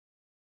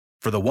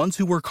For the ones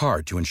who work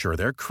hard to ensure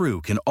their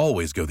crew can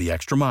always go the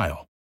extra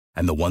mile,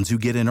 and the ones who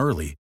get in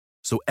early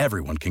so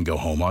everyone can go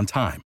home on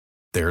time,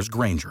 there's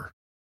Grainger,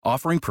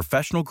 offering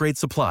professional-grade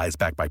supplies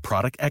backed by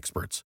product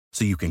experts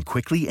so you can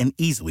quickly and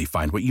easily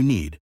find what you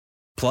need.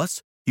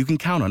 Plus, you can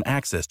count on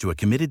access to a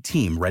committed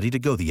team ready to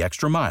go the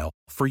extra mile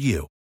for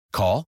you.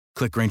 Call,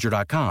 click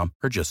Grainger.com,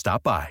 or just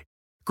stop by.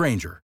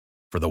 Grainger,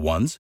 for the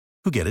ones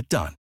who get it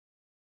done.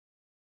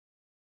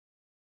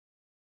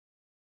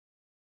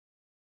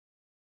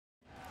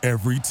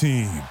 Every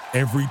team,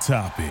 every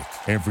topic,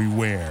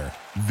 everywhere.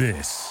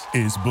 This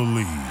is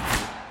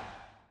Believe.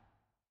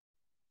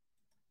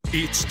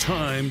 It's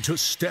time to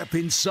step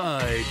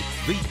inside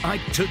the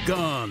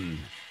Octagon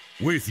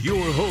with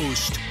your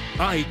host,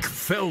 Ike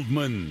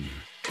Feldman.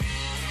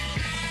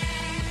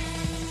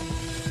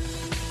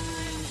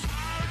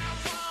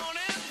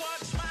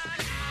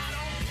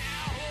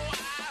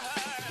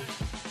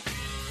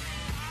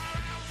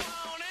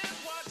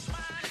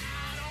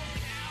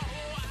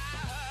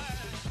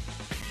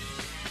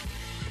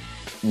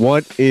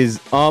 What is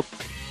up,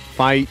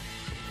 fight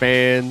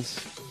fans?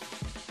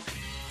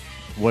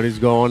 What is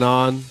going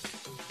on?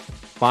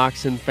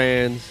 Boxing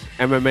fans,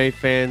 MMA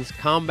fans,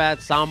 combat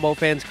sambo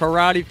fans,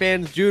 karate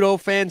fans, judo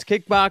fans,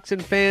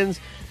 kickboxing fans,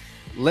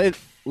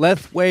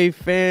 Lethwei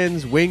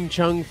fans, Wing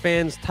Chun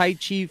fans, Tai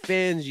Chi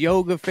fans,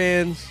 yoga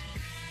fans.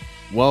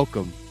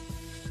 Welcome,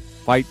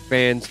 fight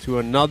fans, to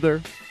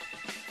another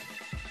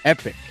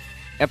epic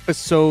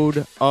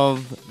episode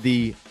of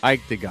the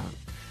Octagon.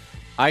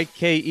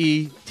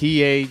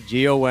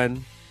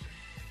 IKETAGON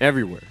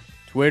everywhere.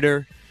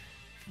 Twitter,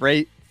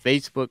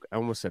 Facebook. I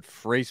almost said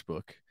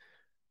Facebook.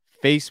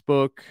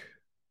 Facebook,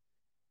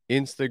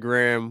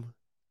 Instagram,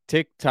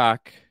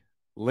 TikTok,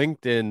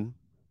 LinkedIn,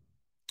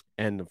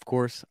 and of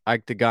course,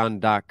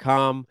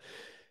 octagon.com.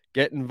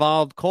 Get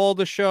involved. Call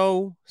the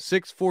show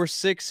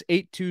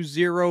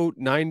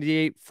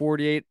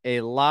 646-820-9848. A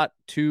lot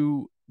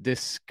to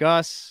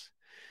discuss.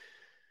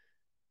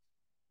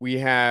 We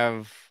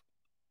have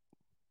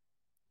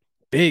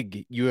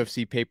big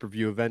UFC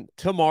pay-per-view event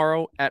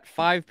tomorrow at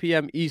 5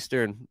 p.m.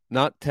 Eastern,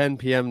 not 10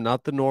 p.m.,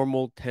 not the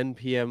normal 10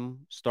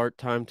 p.m. start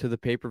time to the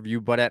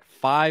pay-per-view, but at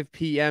 5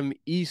 p.m.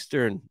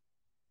 Eastern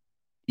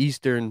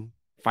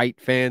fight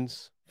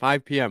fans,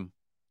 5 p.m.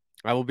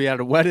 I will be at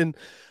a wedding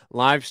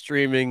live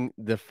streaming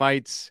the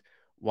fights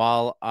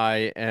while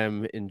I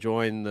am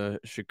enjoying the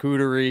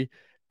charcuterie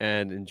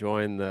and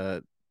enjoying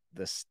the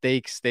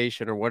steak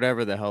station or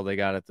whatever the hell they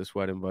got at this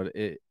wedding, but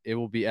it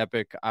will be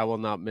epic. I will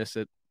not miss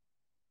it.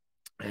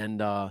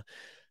 And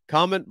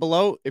comment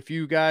below if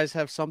you guys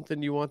have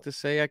something you want to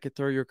say. I could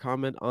throw your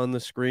comment on the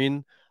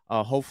screen.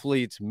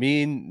 Hopefully it's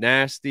mean,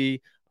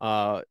 nasty,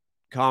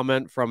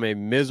 comment from a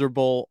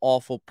miserable,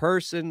 awful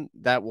person.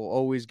 That will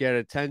always get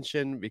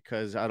attention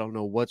because I don't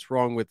know what's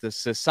wrong with this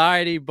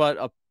society, but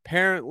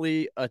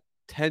apparently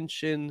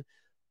attention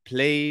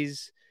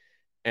plays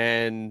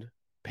and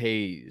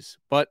pays.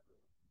 But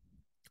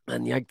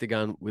on the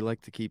Octagon, we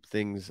like to keep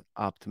things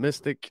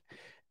optimistic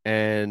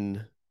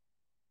and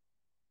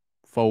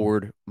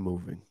forward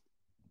moving.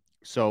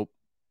 So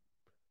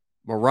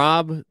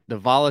Merab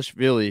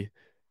Dvalishvili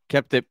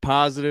kept it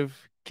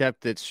positive,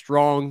 kept it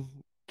strong,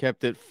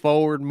 kept it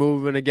forward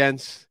moving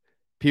against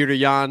Petr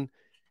Yan.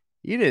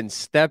 He didn't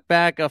step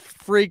back a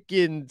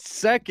freaking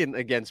second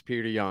against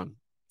Petr Yan.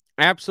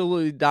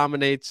 Absolutely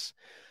dominates.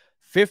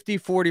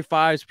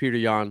 50-45s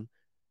Petr Yan.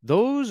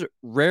 Those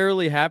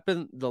rarely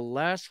happen. The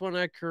last one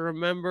I can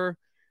remember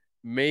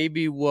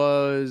maybe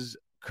was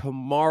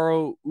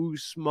Kamaru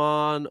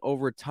Usman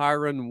over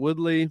Tyron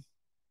Woodley.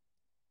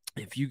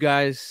 If you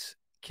guys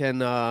can,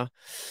 was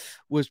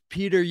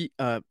Jan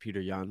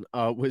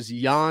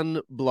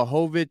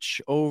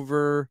Blachowicz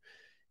over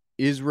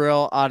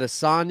Israel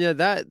Adesanya.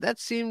 That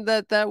seemed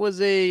that was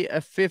a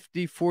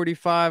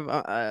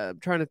 50-45. I'm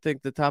trying to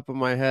think the top of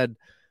my head.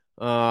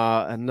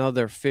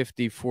 Another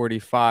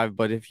 50-45.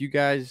 But if you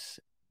guys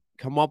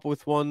come up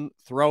with one,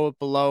 throw it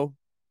below.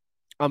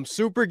 I'm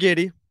super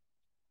giddy.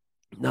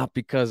 Not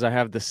because I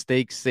have the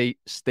steak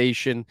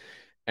station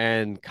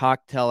and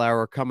cocktail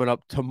hour coming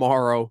up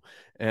tomorrow,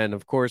 and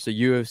of course a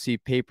UFC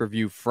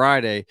pay-per-view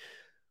Friday,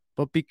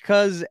 but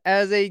because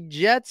as a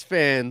Jets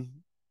fan,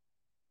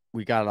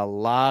 we got a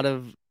lot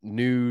of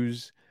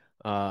news,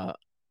 a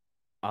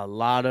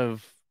lot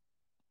of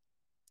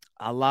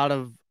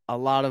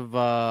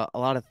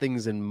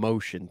things in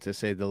motion, to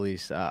say the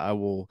least. I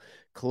will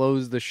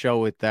close the show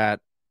with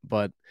that,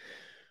 but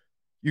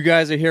you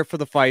guys are here for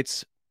the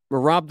fights.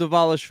 Merab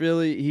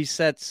Dvalishvili, he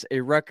sets a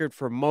record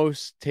for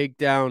most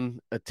takedown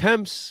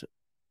attempts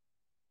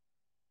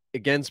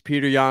against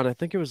Petr Yan. I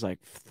think it was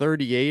like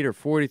 38 or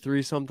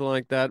 43, something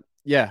like that.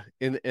 Yeah,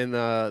 in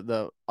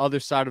the other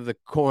side of the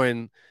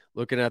coin,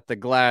 looking at the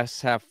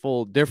glass half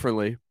full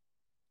differently,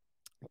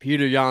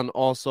 Petr Yan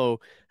also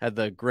had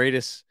the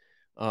greatest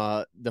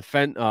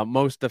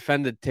most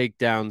defended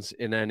takedowns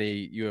in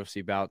any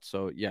UFC bout.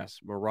 So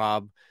yes,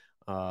 Merab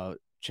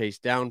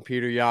chased down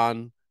Petr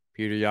Yan.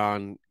 Petr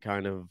Yan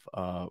kind of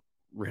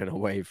ran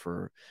away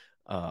for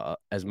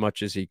as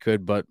much as he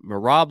could. But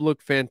Merab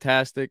looked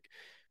fantastic.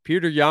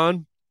 Peter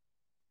Yan,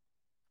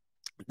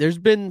 there's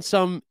been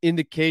some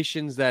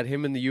indications that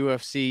him and the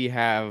UFC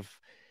have,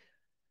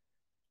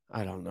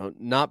 I don't know,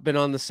 not been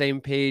on the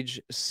same page,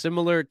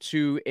 similar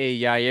to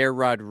a Yair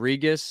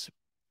Rodriguez.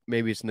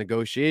 Maybe it's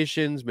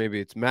negotiations, maybe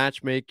it's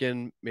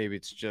matchmaking, maybe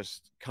it's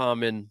just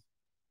common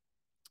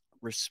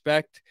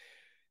respect.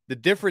 The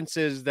difference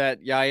is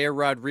that Yair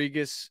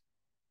Rodriguez,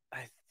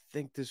 I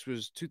think this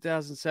was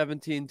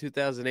 2017,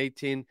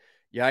 2018,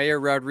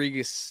 Yair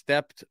Rodriguez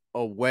stepped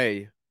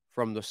away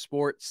from the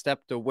sport,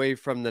 stepped away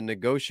from the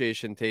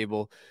negotiation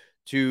table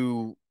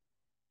to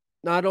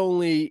not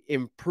only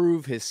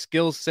improve his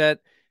skill set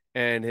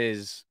and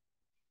his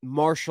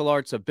martial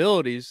arts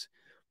abilities,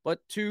 but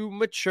to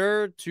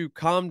mature, to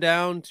calm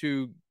down,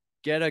 to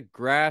get a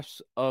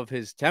grasp of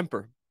his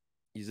temper.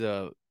 He's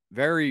a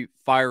very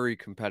fiery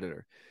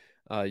competitor.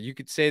 You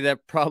could say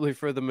that probably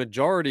for the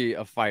majority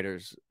of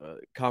fighters,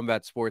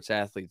 combat sports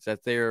athletes,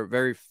 that they are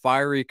very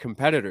fiery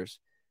competitors,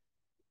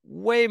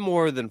 way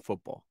more than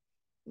football,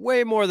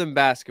 way more than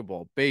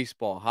basketball,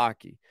 baseball,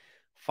 hockey.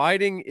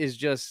 Fighting is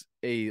just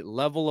a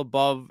level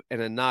above and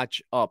a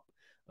notch up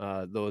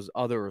those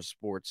other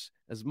sports.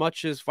 As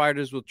much as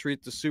fighters will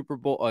treat the Super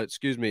Bowl,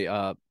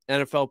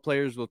 NFL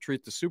players will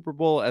treat the Super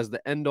Bowl as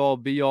the end all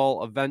be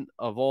all event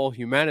of all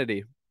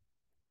humanity.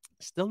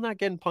 Still not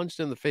getting punched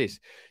in the face.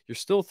 You're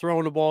still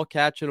throwing a ball,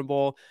 catching a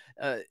ball.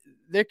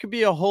 There could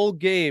be a whole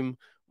game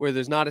where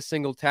there's not a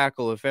single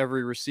tackle if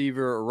every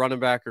receiver or running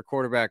back or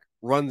quarterback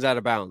runs out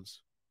of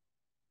bounds.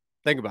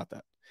 Think about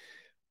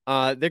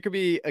that. There could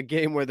be a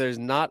game where there's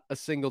not a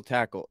single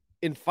tackle.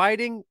 In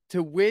fighting,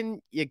 to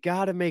win, you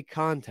got to make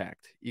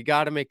contact. You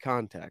got to make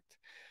contact.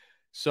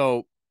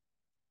 So,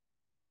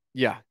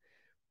 yeah,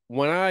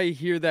 when I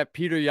hear that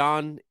Peter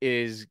Yan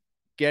is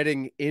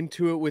getting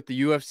into it with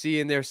the UFC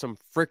and there's some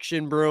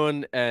friction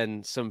brewing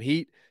and some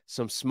heat,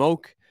 some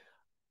smoke,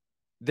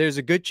 there's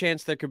a good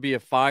chance there could be a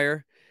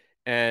fire.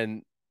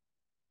 And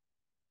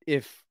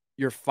if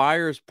your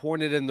fire is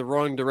pointed in the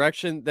wrong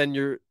direction, then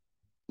you're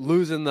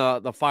losing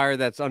the fire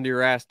that's under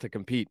your ass to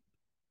compete.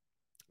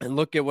 And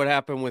look at what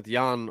happened with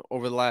Yan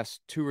over the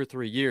last 2 or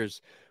 3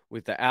 years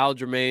with the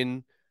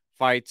Aljamain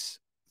fights,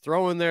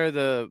 throwing there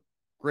the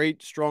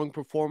great, strong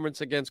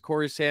performance against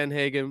Corey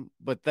Sandhagen,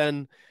 but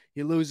then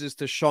he loses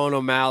to Sean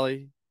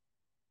O'Malley.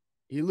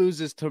 He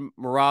loses to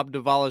Merab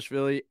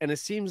Dvalishvili, and it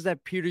seems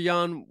that Peter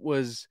Yan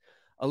was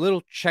a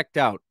little checked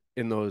out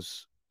in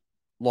those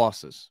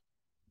losses.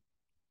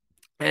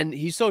 And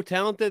he's so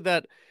talented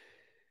that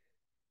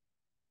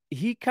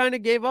he kind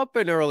of gave up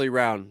an early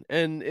round,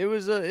 and it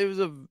was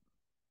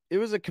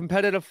a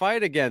competitive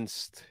fight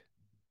against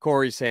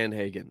Corey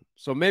Sandhagen.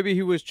 So maybe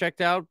he was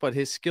checked out, but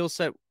his skill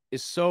set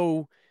is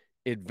so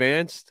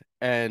advanced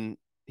and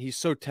he's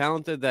so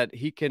talented that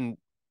he can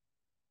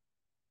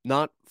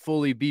not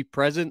fully be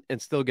present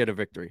and still get a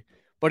victory.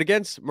 But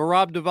against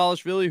Merab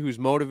Dvalishvili, who's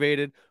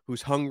motivated,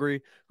 who's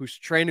hungry, who's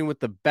training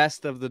with the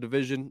best of the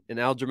division in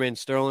Aljamain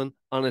Sterling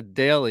on a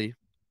daily,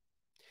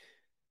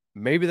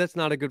 maybe that's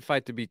not a good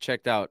fight to be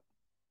checked out.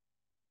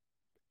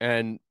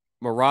 And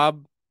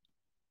Merab,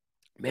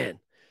 man,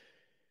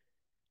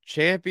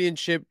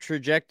 championship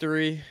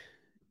trajectory.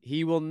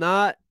 He will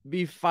not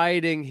be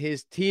fighting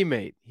his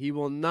teammate. He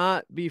will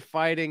not be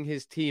fighting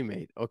his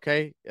teammate.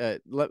 Okay.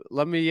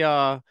 Let me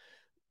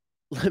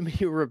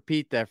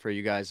repeat that for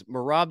you guys.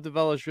 Merab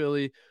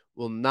Dvalishvili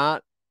will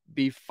not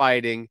be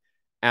fighting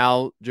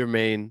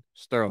Aljamain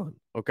Sterling.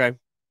 Okay.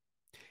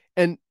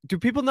 And do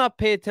people not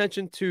pay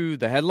attention to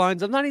the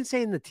headlines? I'm not even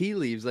saying the tea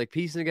leaves, like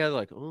piecing together,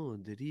 like, oh,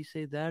 did he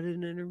say that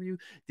in an interview?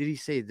 Did he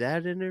say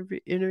that in an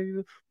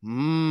interview?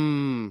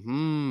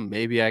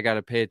 Maybe I got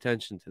to pay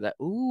attention to that.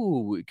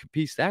 Ooh, we could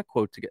piece that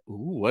quote together.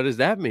 Ooh, what does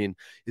that mean?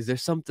 Is there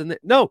something that...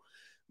 No,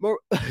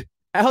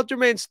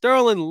 Aljamain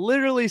Sterling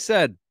literally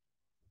said,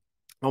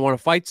 I want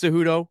to fight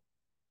Cejudo,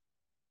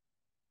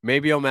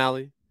 maybe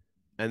O'Malley,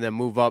 and then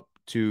move up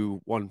to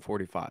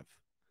 145.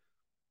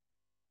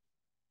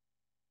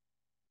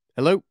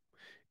 Hello?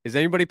 Is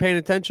anybody paying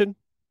attention?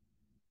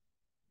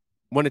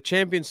 When a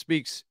champion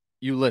speaks,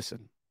 you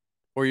listen.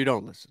 Or you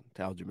don't listen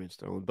to Aljamain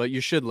Sterling, but you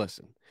should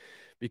listen.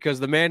 Because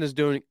the man is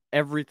doing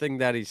everything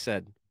that he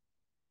said.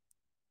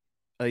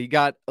 He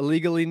got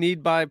illegally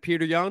kneed by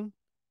Peter Yan.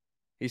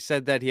 He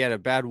said that he had a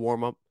bad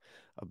warm-up,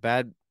 a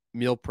bad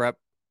meal prep.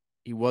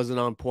 He wasn't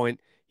on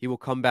point. He will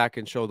come back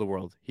and show the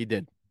world. He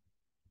did.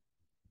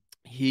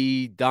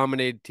 He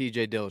dominated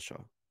TJ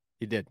Dillashaw.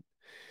 He did.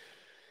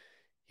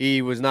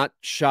 He was not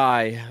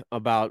shy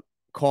about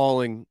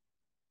calling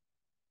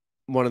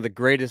one of the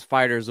greatest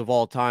fighters of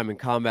all time in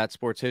combat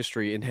sports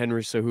history in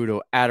Henry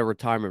Cejudo out of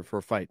retirement for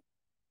a fight.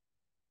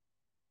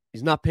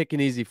 He's not picking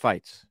easy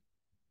fights.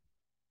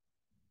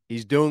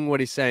 He's doing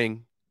what he's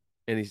saying,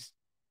 and he's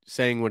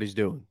saying what he's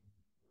doing.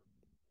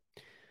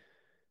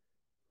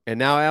 And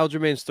now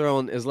Aljamain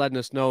Sterling is letting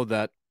us know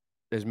that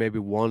there's maybe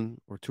 1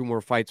 or 2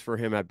 more fights for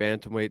him at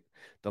bantamweight.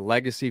 The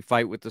legacy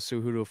fight with the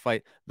Cejudo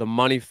fight, the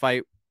money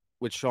fight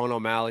with Sean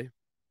O'Malley.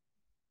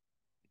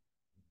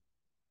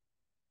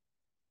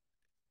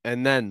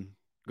 and then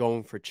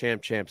going for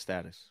champ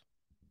status.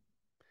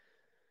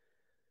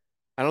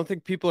 I don't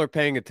think people are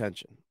paying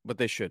attention, but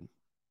they should,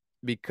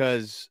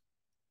 because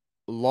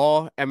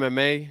Law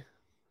MMA,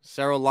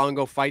 Cerro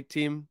Longo fight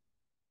team,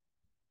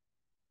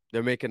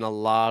 they're making a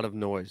lot of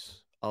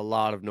noise,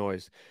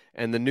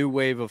 and the new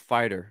wave of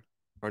fighter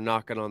are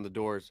knocking on the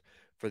doors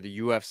for the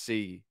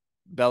UFC,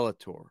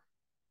 Bellator,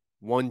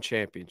 one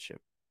championship.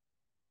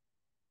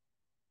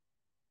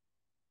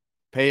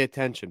 Pay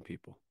attention,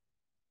 people.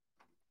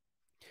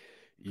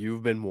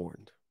 You've been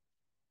warned.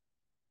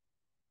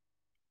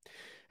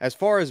 As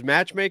far as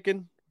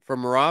matchmaking for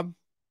Merab,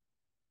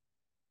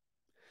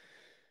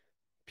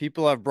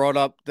 people have brought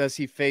up, does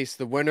he face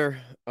the winner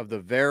of the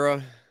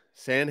Vera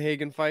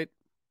Sandhagen fight?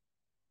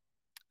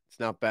 It's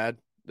not bad.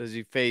 Does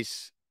he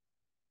face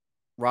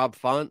Rob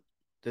Font?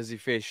 Does he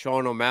face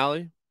Sean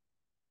O'Malley?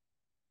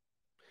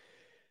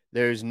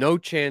 There's no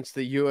chance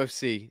the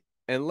UFC,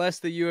 unless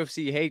the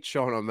UFC hates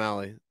Sean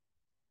O'Malley,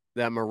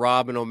 that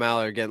Merab and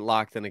O'Malley are getting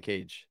locked in a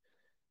cage.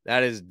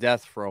 That is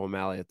death for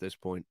O'Malley at this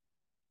point.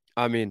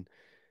 I mean,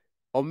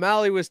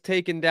 O'Malley was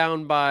taken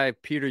down by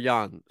Peter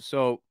Yan.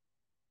 So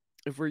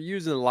if we're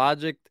using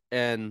logic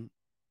and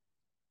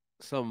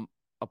some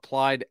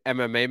applied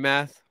MMA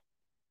math,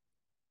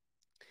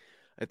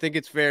 I think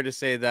it's fair to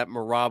say that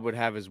Merab would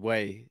have his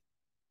way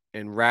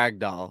and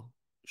ragdoll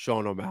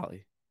Sean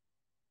O'Malley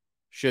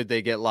should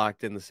they get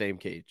locked in the same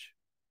cage.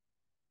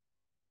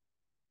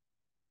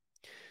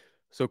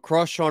 So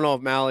cross Sean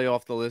O'Malley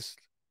off the list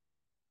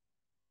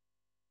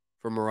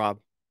for Merab.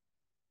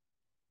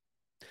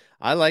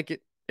 I like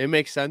it. It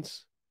makes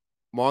sense.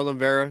 Marlon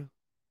Vera,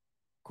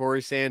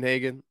 Corey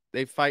Sandhagen,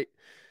 they fight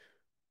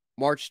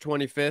March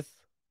 25th.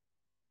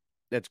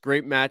 That's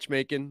great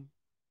matchmaking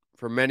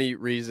for many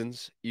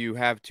reasons. You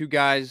have two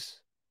guys,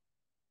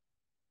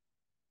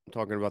 I'm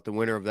talking about the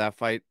winner of that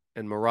fight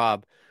and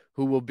Merab,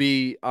 who will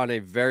be on a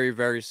very,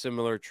 very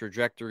similar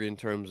trajectory in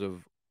terms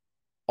of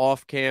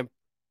off camp,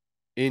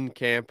 in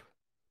camp.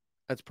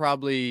 That's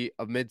probably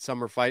a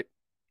midsummer fight.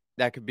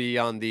 That could be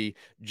on the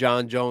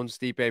John Jones,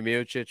 Stipe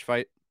Miocic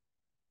fight.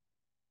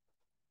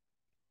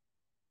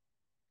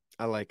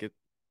 I like it.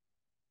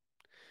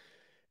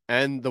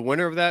 And the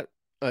winner of that,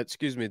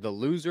 the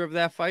loser of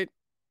that fight,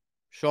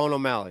 Sean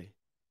O'Malley.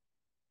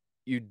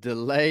 You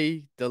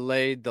delay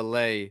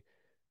the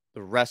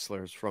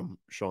wrestlers from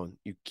Sean.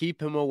 You keep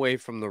him away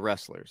from the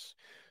wrestlers.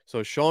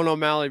 So Sean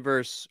O'Malley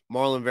versus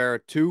Marlon Vera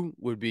 2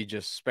 would be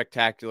just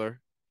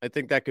spectacular. I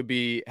think that could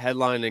be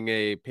headlining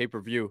a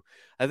pay-per-view.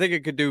 I think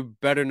it could do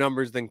better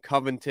numbers than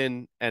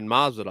Covington and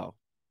Masvidal.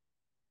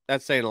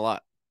 That's saying a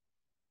lot.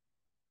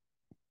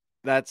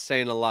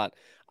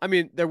 I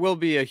mean, there will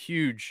be a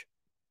huge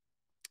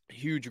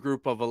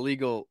group of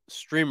illegal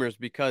streamers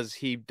because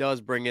he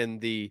does bring in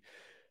the,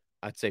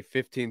 I'd say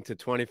 15 to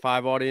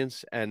 25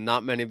 audience, and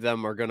not many of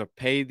them are going to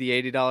pay the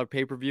 $80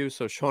 pay-per-view.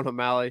 So Sean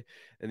O'Malley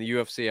and the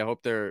UFC, I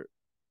hope they're,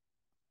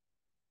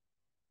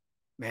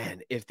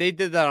 man, if they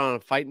did that on a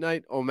fight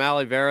night,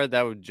 O'Malley Vera,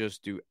 that would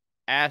just do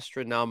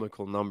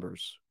astronomical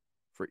numbers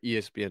for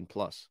ESPN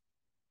Plus.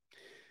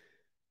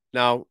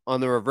 Now,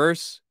 on the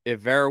reverse, if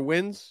Vera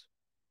wins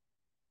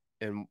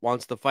and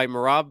wants to fight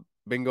Merab,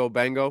 bingo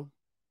bango.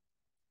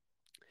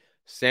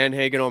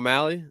 Sandhagen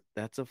O'Malley,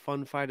 that's a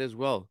fun fight as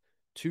well.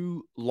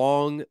 Two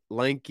long,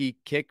 lanky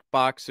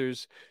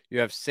kickboxers. You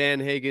have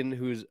Sandhagen,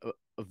 who's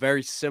a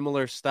very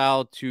similar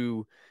style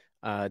to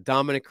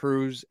Dominic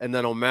Cruz, and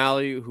then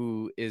O'Malley,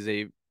 who is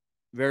a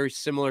very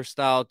similar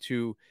style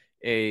to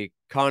a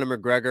Conor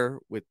McGregor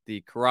with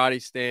the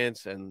karate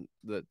stance and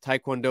the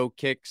taekwondo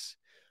kicks.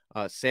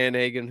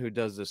 Sandhagen, who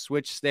does the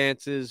switch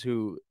stances,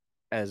 who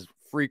has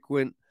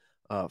frequent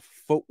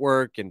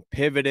footwork and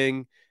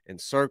pivoting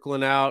and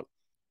circling out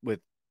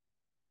with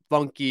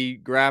funky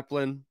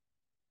grappling.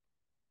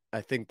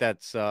 I think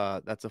that's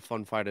a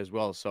fun fight as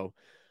well. So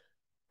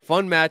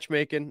fun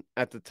matchmaking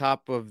at the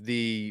top of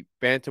the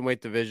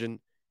bantamweight division.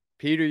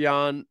 Peter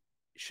Yan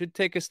should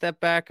take a step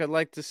back. I'd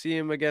like to see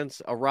him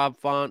against a Rob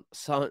Font,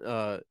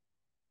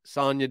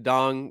 Sonya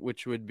Dong,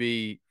 which would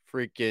be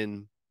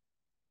freaking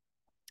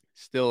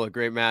still a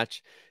great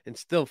match, and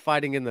still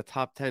fighting in the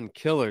top 10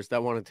 killers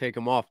that want to take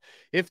him off.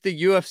 If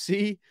the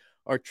UFC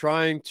are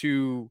trying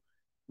to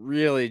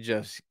really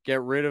just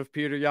get rid of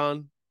Peter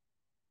Yan,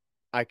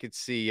 I could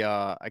see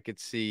a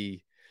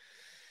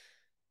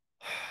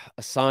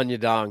Sonya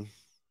Dong.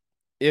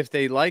 If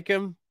they like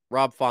him,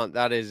 Rob Font,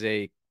 that is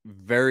a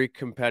very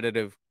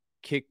competitive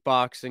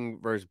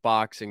kickboxing versus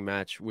boxing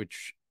match,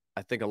 which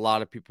I think a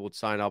lot of people would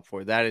sign up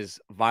for. That is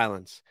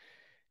violence.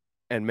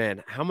 And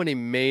man, how many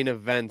main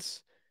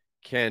events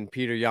can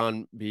Peter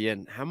Yan be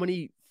in? How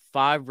many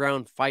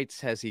 5-round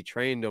fights has he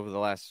trained over the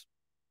last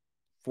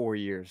 4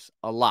 years?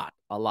 A lot.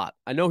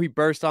 I know he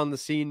burst on the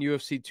scene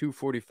UFC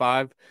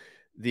 245,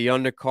 the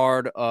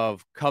undercard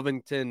of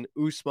Covington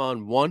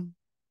Usman 1.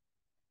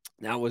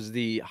 That was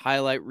the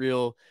highlight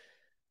reel.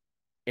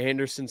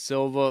 Anderson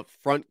Silva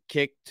front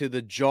kick to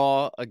the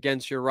jaw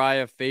against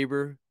Uriah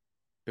Faber,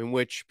 in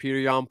which Peter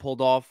Yan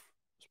pulled off.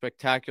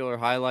 Spectacular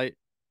highlight.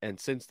 And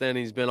since then,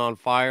 he's been on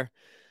fire.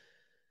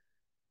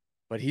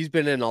 but he's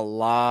been in a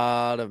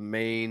lot of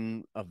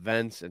main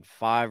events and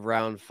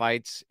 5-round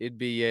fights. It'd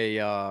be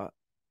a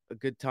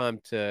good time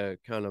to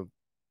kind of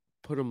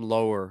put him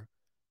lower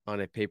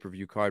on a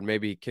pay-per-view card.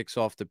 Maybe he kicks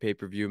off the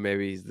pay-per-view.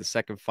 Maybe he's the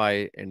second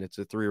fight and it's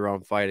a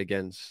 3-round fight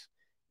against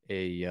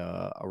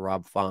a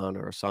Rob Font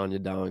or a Sonya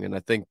Dong, and I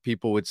think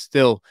people would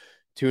still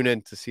tune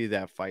in to see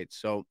that fight.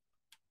 So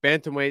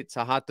bantamweight's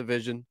a hot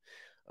division.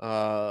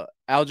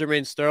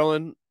 Aljamain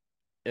Sterling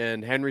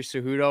and Henry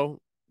Cejudo,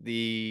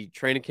 the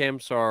training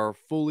camps are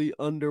fully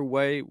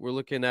underway. We're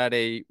looking at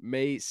a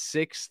May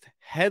 6th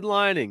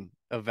headlining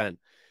event,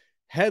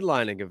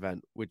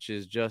 which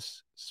is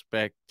just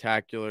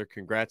spectacular.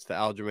 Congrats to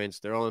Aljamain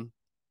Sterling.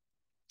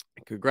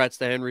 Congrats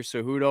to Henry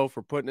Cejudo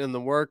for putting in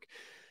the work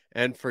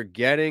and for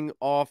getting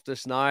off the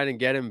snide and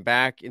getting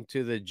back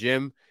into the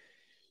gym.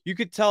 You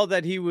could tell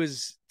that he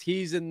was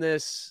teasing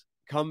this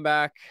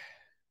comeback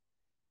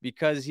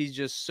because he's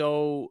just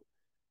so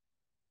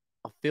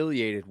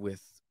affiliated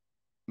with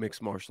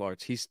mixed martial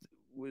arts. He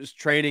was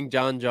training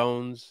John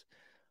Jones,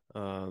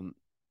 Devison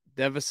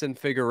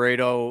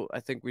Figueiredo,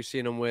 I think we've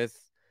seen him with,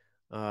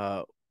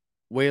 Weili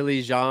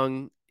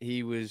Zhang,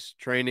 he was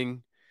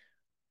training.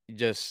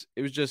 It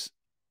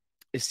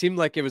seemed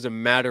like it was a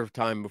matter of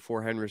time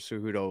before Henry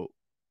Cejudo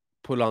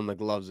put on the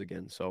gloves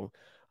again. So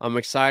I'm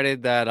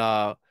excited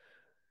that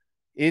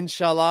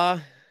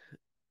inshallah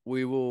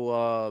we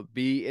will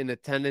be in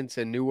attendance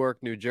in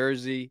Newark, New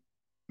Jersey,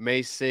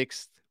 May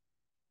 6th.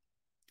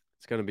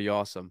 It's going to be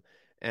awesome.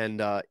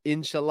 And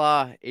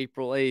inshallah,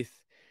 April 8th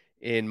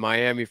in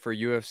Miami for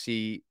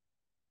UFC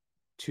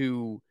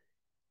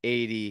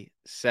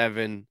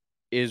 287,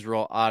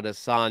 Israel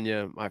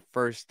Adesanya. My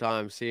first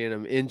time seeing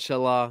him,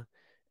 inshallah.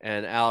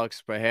 And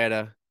Alex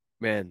Pereira,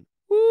 man,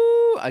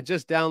 woo! I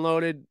just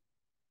downloaded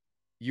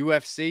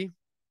UFC,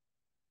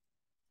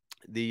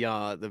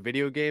 the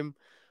video game.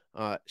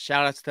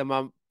 Shout outs to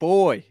my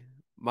boy,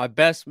 my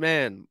best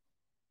man,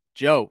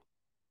 Joe.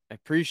 I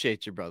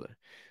appreciate you, brother.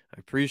 I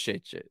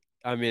appreciate you.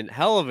 I mean,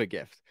 hell of a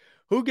gift.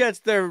 Who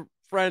gets their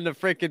friend a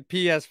freaking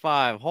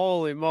PS5?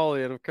 Holy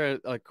moly! And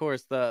of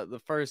course,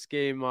 the first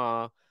game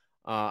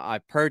I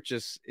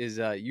purchased is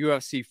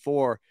UFC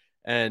 4,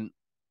 and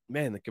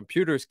man, the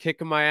computer is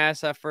kicking my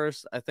ass at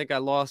first. I think I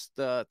lost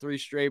 3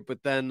 straight,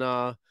 but then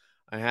I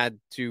had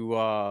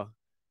to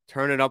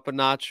turn it up a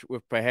notch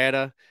with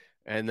Pereira,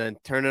 and then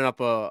turn it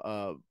up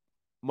a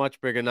much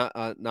bigger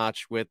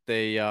notch with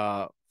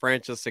the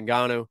Francis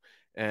Ngannou,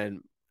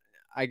 and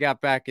I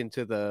got back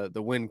into the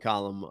win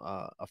column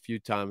a few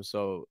times,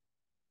 so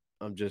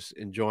I'm just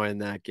enjoying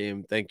that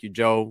game. Thank you,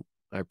 Joe.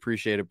 I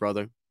appreciate it,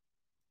 brother.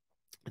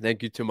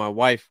 Thank you to my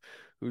wife,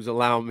 who's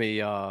allowing me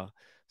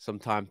some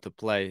time to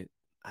play.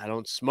 I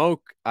don't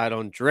smoke. I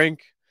don't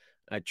drink.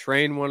 I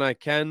train when I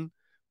can,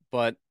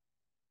 but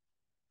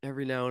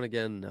every now and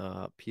again,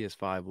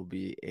 PS5 will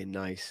be a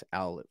nice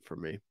outlet for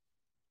me.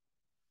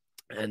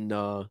 And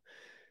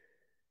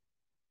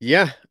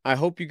yeah, I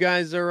hope you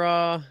guys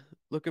are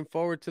looking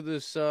forward to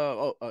this.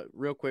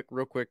 Real quick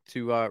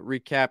to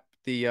recap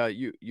the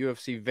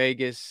UFC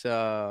Vegas,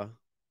 the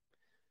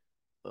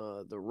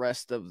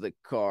rest of the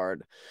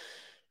card.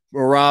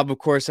 Merab, of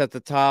course, at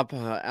the top.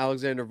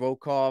 Alexander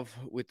Volkov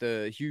with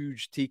a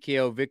huge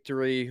TKO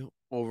victory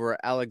over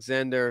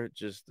Alexander.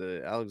 Just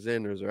the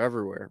Alexanders are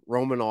everywhere.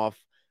 Romanov.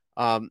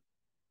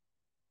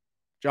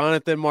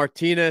 Jonathan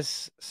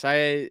Martinez,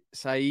 Saeed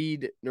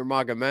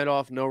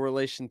Nurmagomedov, no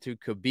relation to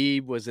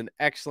Khabib, was an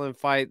excellent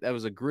fight. That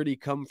was a gritty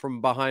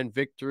come-from-behind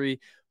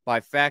victory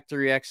by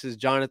Factory X's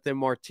Jonathan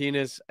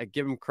Martinez. I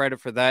give him credit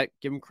for that.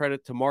 Give him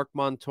credit to Mark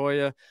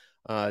Montoya.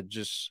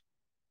 Just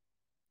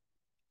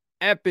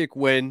epic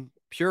win,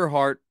 pure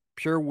heart,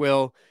 pure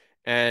will,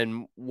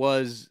 and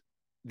was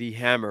the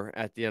hammer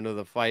at the end of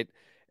the fight.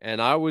 And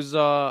I was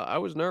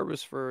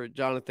nervous for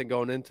Jonathan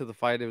going into the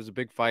fight. It was a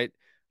big fight.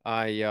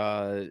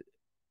 I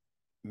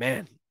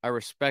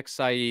respect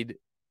Saeed,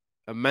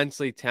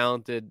 immensely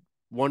talented,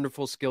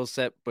 wonderful skill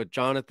set, but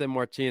Jonathan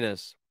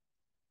Martinez,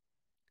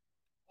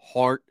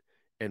 heart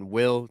and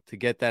will to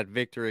get that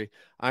victory.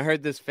 I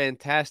heard this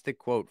fantastic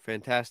quote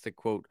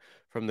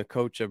from the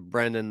coach of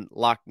Brendan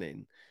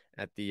Loughnane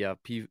at the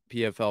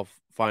PFL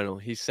final.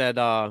 He said,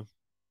 and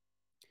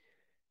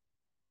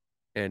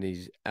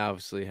he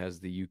obviously has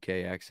the UK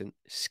accent,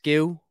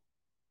 skill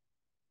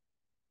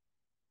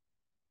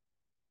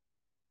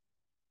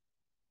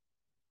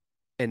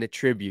and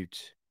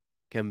attributes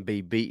can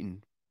be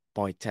beaten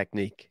by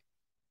technique.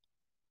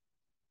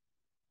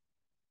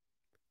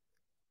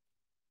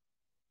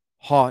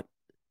 Heart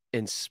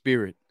and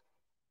spirit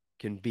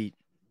can beat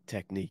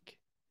technique.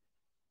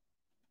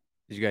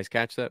 Did you guys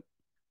catch that?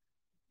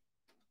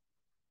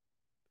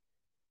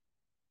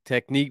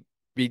 Technique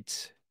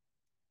beats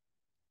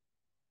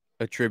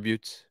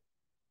attributes.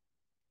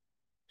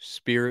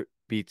 Spirit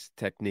beats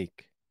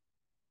technique.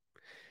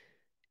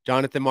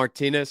 Jonathan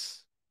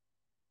Martinez,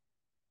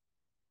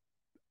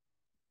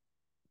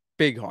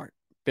 big heart,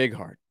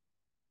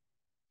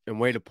 and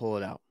way to pull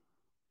it out.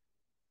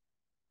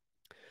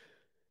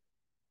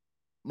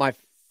 My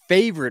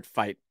favorite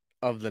fight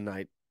of the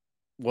night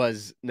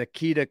was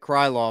Nikita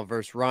Krylov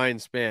versus Ryan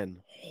Spann.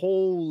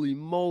 Holy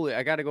moly.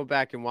 I got to go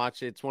back and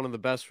watch it. It's one of the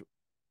best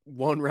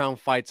one-round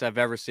fights I've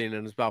ever seen,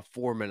 and it's about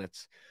 4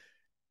 minutes.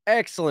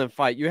 Excellent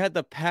fight. You had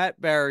the Pat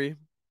Barry,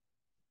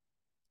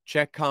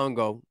 Czech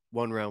Congo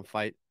one-round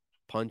fight.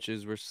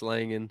 Punches were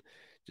slanging.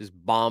 Just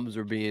bombs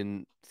were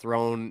being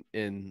thrown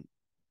in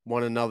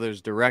one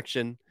another's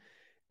direction.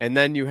 And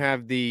then you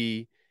have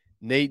the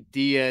Nate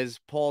Diaz,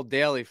 Paul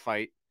Daly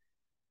fight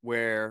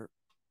where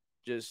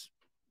just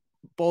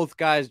both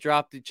guys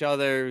dropped each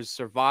other. It was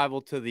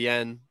survival to the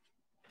end.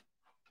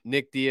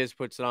 Nick Diaz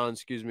puts it on.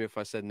 Excuse me if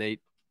I said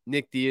Nate.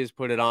 Nick Diaz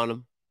put it on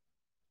him.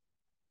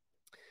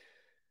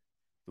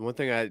 The one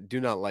thing I do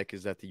not like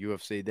is that the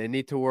UFC, they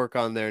need to work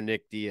on their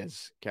Nick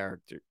Diaz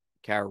caricature.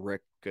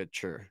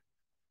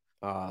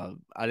 I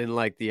didn't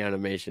like the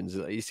animations.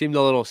 He seemed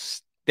a little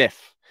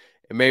stiff,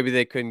 and maybe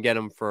they couldn't get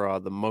him for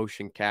the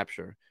motion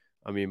capture.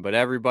 I mean, but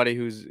everybody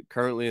who's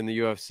currently in the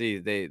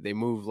UFC, they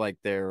move like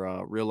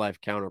their real life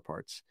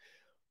counterparts.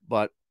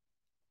 But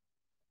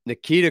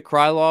Nikita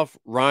Krylov,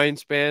 Ryan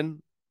Spann,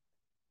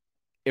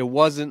 it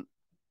wasn't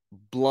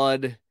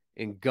blood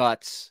and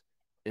guts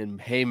and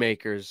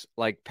haymakers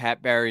like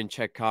Pat Barry and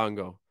Czech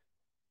Congo.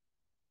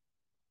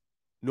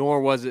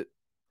 Nor was it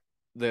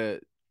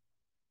the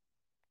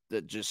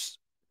just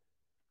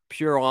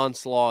pure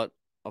onslaught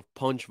of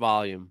punch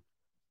volume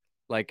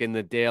like in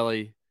the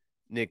Daly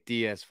Nick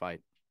Diaz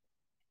fight.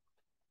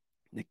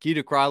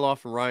 Nikita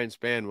Krylov and Ryan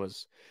Spann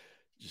was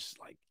just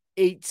like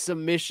 8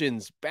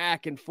 submissions,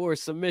 back and forth,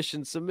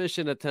 submission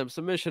attempt,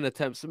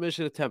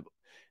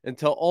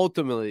 until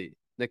ultimately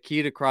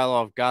Nikita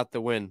Krylov got the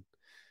win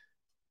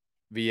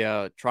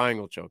via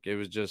triangle choke. It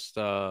was just,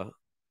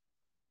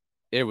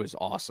 it was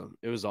awesome.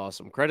 It was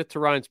awesome. Credit to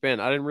Ryan Spann.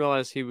 I didn't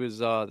realize he was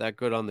that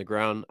good on the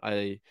ground.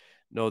 I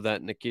know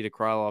that Nikita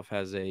Krylov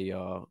has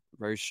a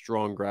very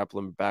strong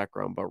grappling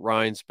background, but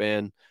Ryan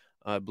Spann,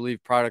 I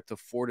believe product of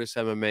Fortis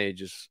MMA,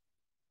 just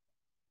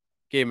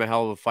gave him a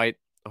hell of a fight.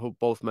 I hope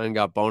both men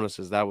got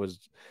bonuses. That was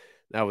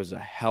a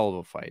hell of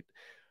a fight.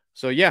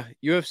 So yeah,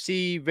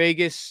 UFC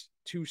Vegas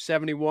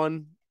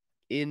 271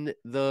 in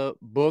the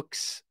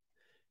books.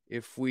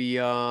 If we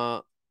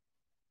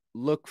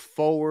look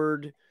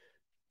forward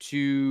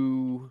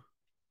to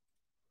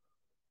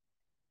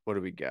what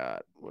do we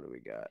got?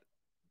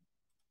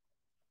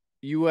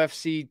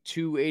 UFC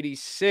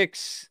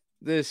 286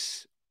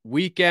 this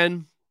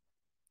weekend.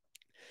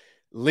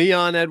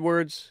 Leon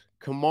Edwards,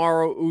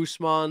 Kamaru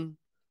Usman.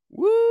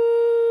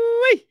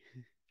 Woo-wee!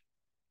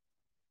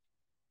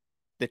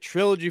 The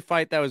trilogy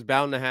fight that was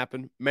bound to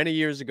happen many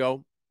years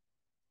ago,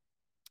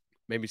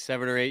 maybe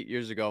 7 or 8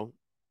 years ago,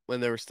 when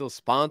there were still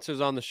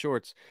sponsors on the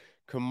shorts.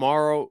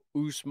 Kamaru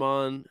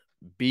Usman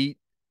beat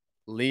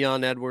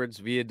Leon Edwards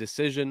via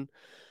decision.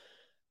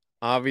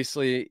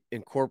 Obviously,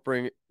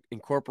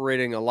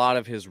 incorporating a lot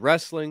of his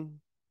wrestling.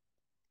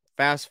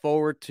 Fast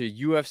forward to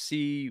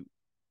UFC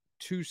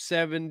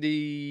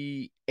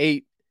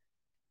 278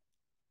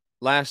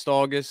 last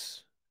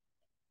August,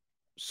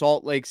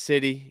 Salt Lake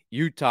City,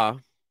 Utah.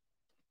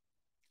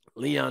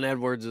 Leon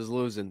Edwards is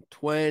losing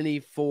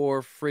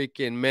 24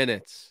 freaking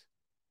minutes.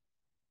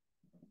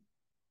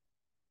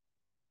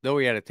 Though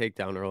he had a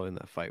takedown early in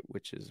that fight,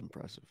 which is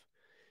impressive.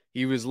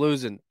 He was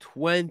losing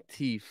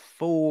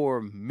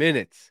 24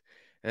 minutes.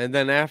 And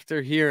then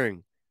after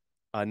hearing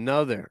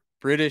another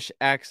British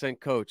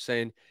accent coach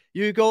saying,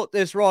 "You got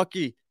this,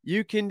 Rocky.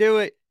 You can do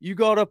it. You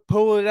got to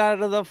pull it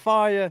out of the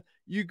fire.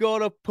 You got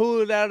to pull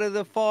it out of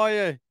the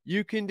fire.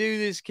 You can do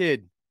this,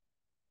 kid."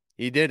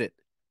 He did it.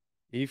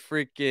 He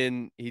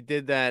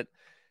did that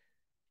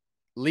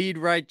lead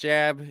right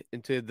jab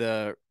into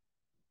the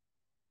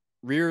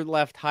rear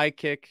left high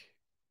kick.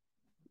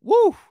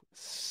 Woo!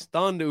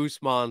 Stunned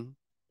Usman.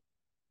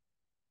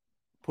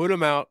 Put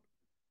him out.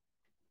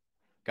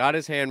 Got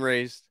his hand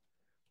raised.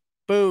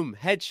 Boom.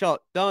 Headshot.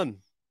 Done.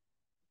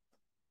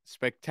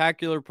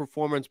 Spectacular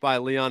performance by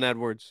Leon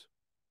Edwards.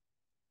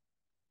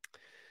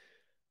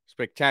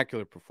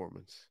 Spectacular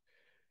performance.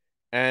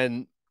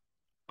 And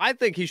I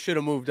think he should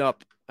have moved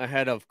up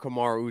ahead of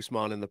Kamaru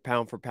Usman in the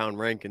pound-for-pound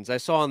rankings. I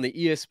saw on the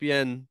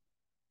ESPN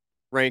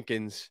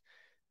rankings,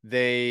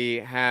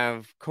 they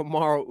have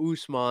Kamaru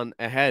Usman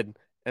ahead.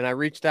 And I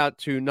reached out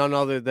to none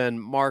other than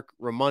Mark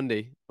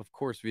Ramundi, of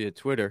course, via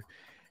Twitter,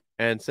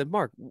 and said,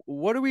 "Mark,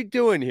 what are we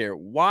doing here?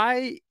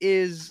 Why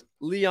is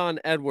Leon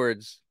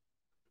Edwards,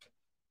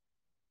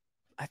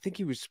 I think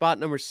he was spot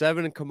number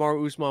 7 and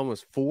Kamaru Usman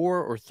was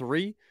 4 or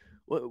 3?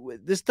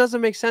 This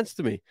doesn't make sense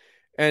to me."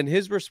 And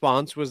his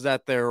response was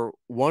that they're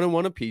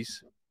 1-1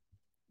 apiece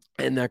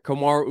and that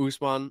Kamaru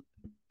Usman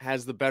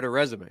has the better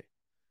resume.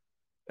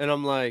 And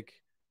I'm like,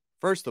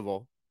 first of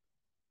all,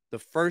 the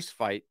first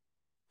fight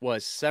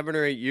was 7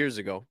 or 8 years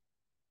ago.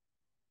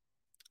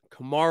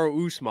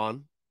 Kamaru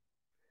Usman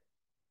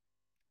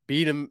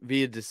beat him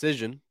via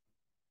decision.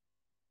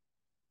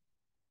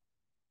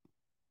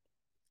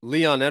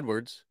 Leon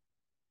Edwards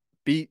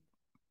beat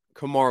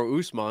Kamaru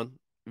Usman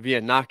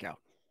via knockout.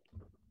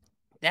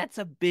 That's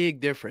a big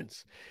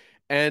difference.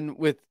 And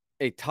with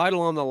a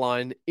title on the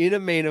line in a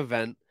main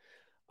event,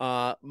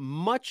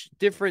 Much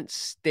different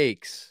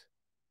stakes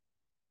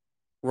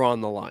were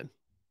on the line.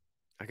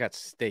 I got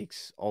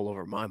stakes all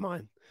over my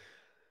mind.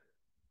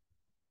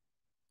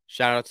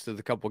 Shout outs to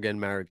the couple getting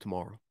married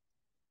tomorrow.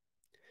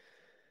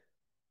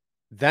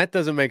 That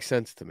doesn't make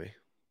sense to me.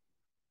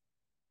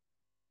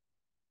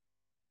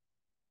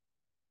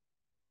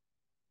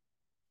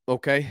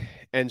 Okay.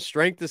 And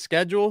strength of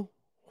schedule,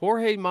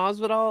 Jorge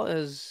Masvidal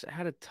has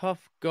had a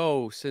tough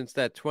go since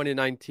that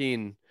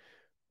 2019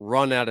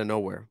 run out of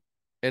nowhere.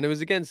 And it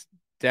was against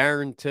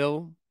Darren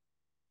Till,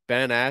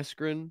 Ben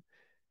Askren,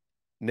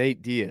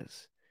 Nate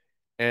Diaz.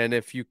 And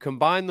if you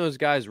combine those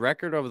guys'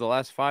 record over the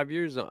last 5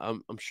 years,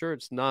 I'm sure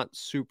it's not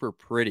super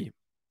pretty.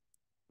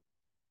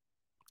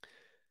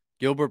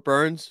 Gilbert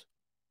Burns,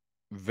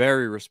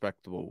 very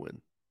respectable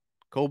win.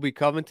 Colby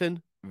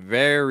Covington,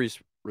 very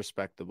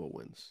respectable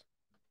wins.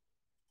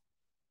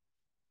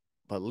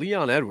 But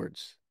Leon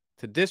Edwards,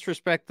 to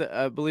disrespect,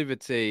 I believe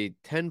it's a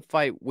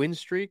 10-fight win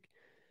streak.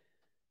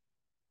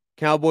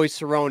 Cowboy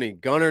Cerrone,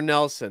 Gunnar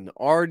Nelson,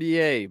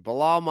 RDA,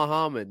 Bilal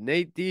Muhammad,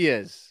 Nate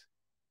Diaz.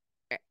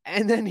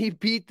 And then he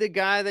beat the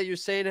guy that you're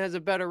saying has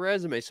a better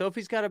resume. So if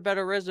he's got a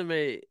better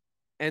resume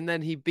and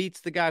then he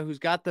beats the guy who's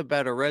got the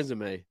better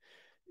resume,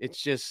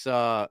 it's just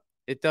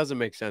it doesn't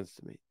make sense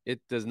to me. It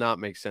does not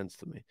make sense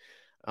to me.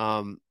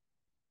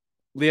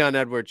 Leon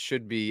Edwards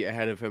should be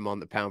ahead of him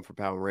on the pound for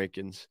pound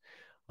rankings.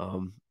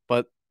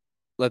 But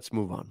let's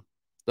move on.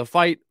 The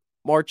fight,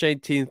 March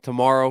 18th,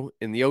 tomorrow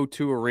in the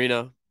O2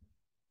 Arena,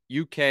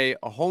 UK,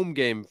 a home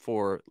game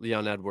for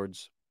Leon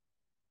Edwards,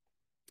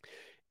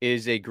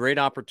 is a great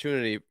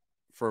opportunity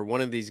for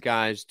one of these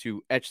guys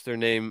to etch their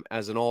name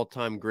as an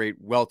all-time great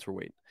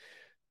welterweight.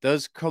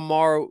 Does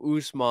Kamaru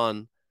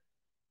Usman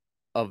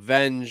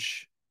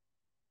avenge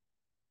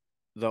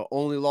the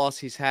only loss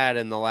he's had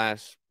in the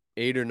last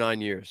 8 or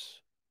 9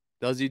 years?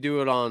 Does he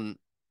do it on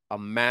a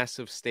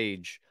massive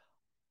stage,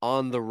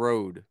 on the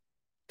road?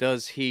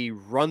 Does he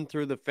run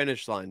through the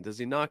finish line? Does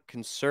he not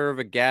conserve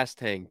a gas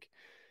tank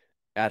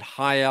at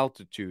high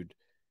altitude?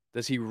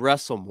 Does he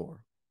wrestle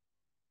more?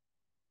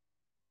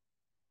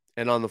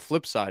 And on the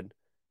flip side,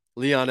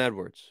 Leon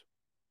Edwards,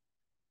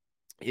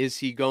 is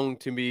he going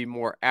to be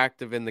more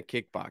active in the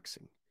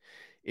kickboxing?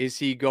 Is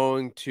he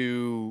going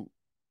to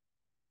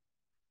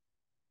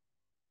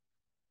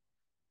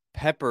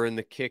pepper in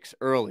the kicks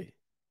early?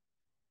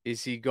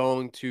 Is he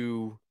going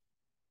to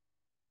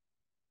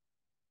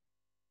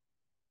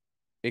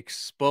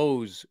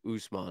expose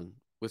Usman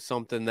with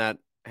something that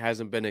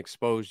hasn't been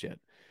exposed yet?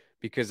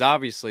 Because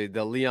obviously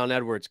the Leon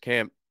Edwards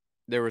camp,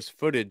 there was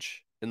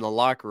footage in the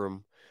locker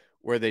room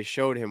where they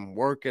showed him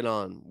working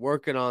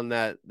on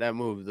that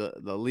move,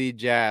 the lead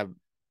jab,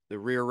 the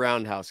rear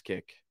roundhouse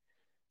kick.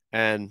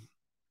 And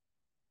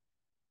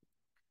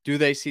do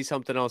they see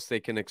something else they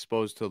can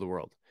expose to the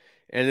world?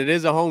 And it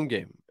is a home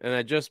game. And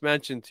I just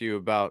mentioned to you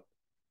about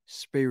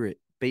spirit,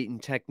 bait,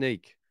 and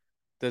technique.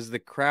 Does the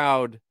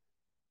crowd,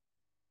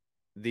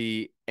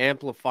 the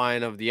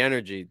amplifying of the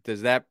energy,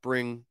 does that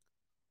bring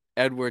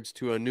Edwards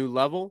to a new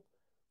level?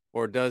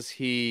 Or does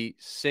he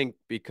sink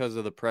because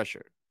of the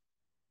pressure?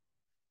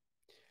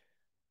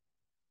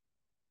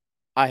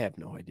 I have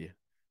no idea.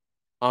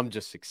 I'm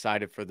just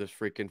excited for this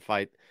freaking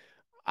fight.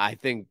 I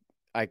think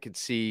I could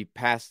see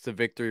paths to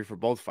victory for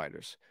both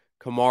fighters.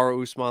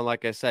 Kamaru Usman,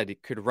 like I said, he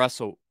could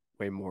wrestle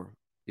way more.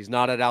 He's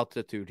not at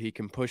altitude. He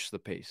can push the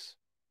pace.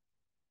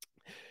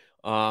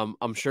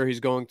 I'm sure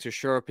he's going to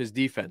shore up his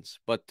defense,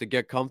 but to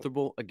get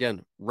comfortable,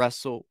 again,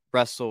 wrestle.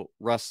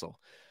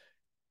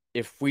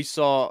 If we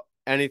saw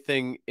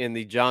anything in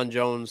the John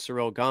Jones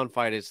Cyril Gane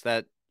fight, it's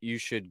that you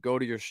should go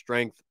to your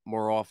strength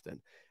more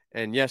often.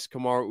 And yes,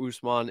 Kamaru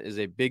Usman is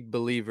a big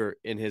believer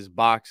in his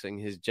boxing,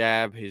 his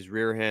jab, his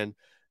rear hand,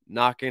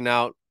 knocking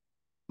out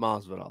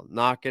Masvidal,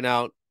 knocking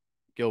out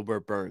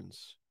Gilbert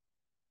Burns.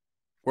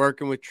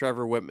 Working with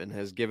Trevor Whitman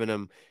has given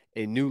him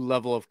a new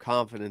level of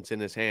confidence in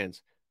his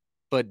hands.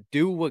 But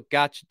do what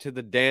got you to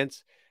the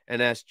dance.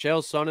 And as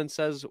Chael Sonnen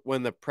says,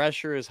 when the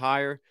pressure is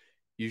higher,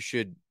 you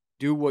should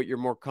do what you're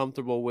more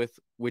comfortable with,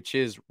 which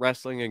is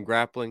wrestling and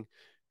grappling.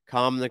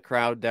 Calm the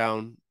crowd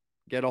down.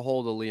 Get a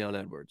hold of Leon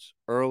Edwards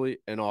early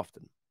and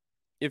often.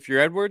 If you're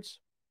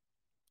Edwards,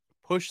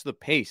 push the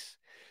pace.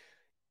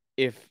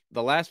 If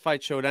the last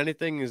fight showed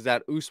anything, is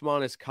that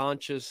Usman is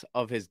conscious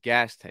of his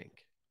gas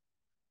tank.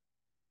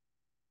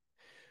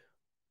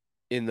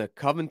 In the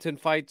Covington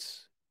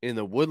fights, in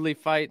the Woodley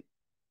fight,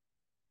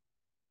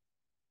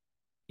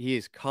 he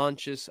is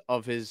conscious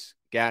of his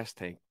gas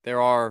tank.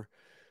 There are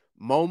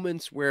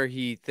moments where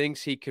he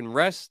thinks he can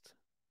rest,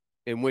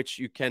 in which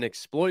you can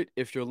exploit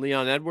if you're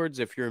Leon Edwards,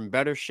 if you're in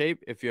better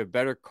shape, if you have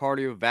better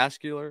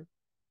cardiovascular,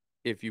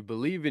 if you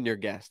believe in your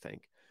gas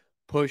tank.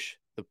 Push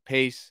the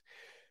pace.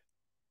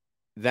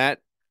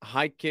 That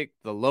high kick,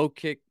 the low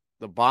kick,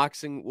 the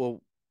boxing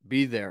will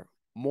be there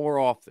more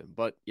often,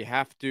 but you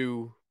have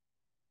to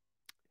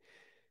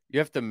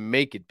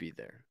make it be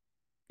there.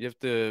 You have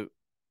to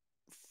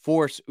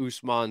force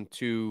Usman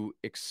to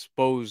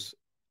expose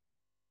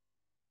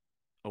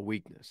a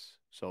weakness.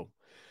 So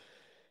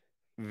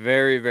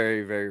Very,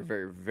 very, very,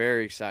 very,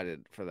 very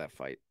excited for that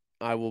fight.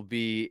 I will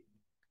be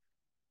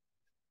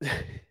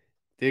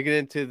digging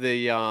into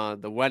the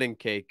wedding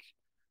cake,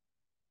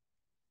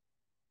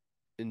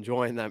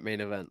 enjoying that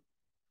main event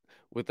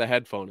with the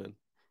headphone in.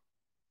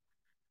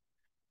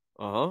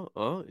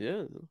 Uh-huh.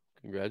 Yeah.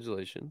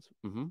 Congratulations.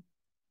 Mm-hmm.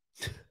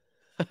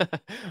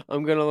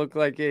 I'm gonna look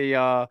like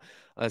a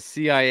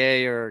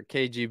CIA or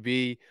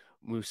KGB,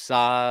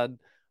 Mossad,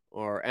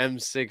 or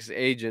M6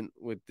 agent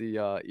with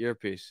the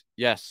earpiece.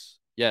 Yes.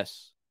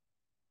 Yes.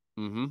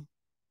 Mm-hmm.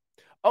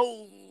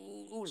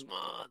 Oh,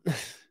 Usman.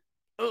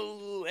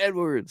 Oh,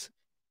 Edwards.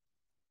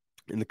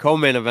 In the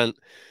co-main event,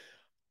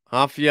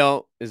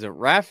 Rafael, is it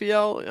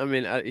Rafael? I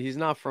mean, he's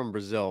not from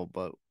Brazil,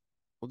 but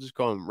we'll just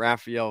call him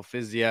Rafael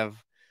Fiziev.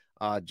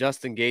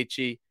 Justin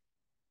Gaethje,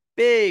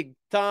 big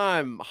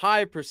time,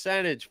 high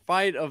percentage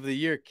fight of the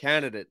year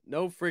candidate.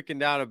 No freaking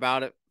doubt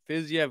about it.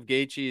 Fiziev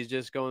Gaethje is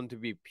just going to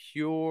be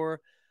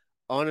pure,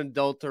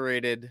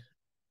 unadulterated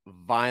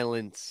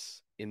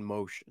violence in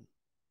motion.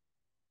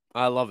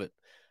 I love it.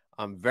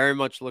 I'm very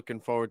much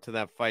looking forward to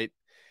that fight.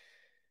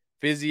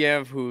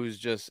 Fiziev, who's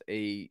just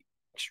a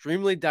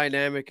extremely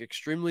dynamic,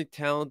 extremely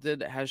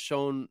talented, has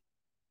shown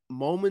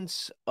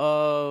moments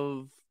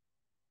of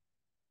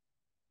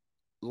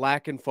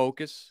lack in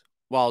focus,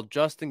 while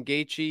Justin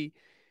Gaethje,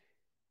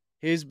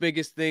 his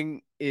biggest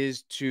thing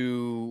is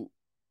to,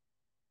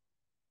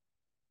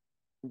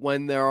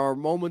 when there are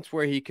moments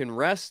where he can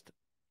rest,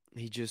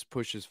 he just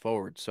pushes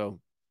forward. So,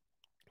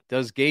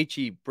 does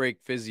Gaethje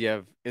break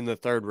Fiziev in the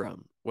third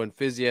round when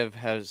Fiziev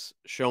has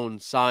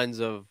shown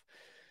signs of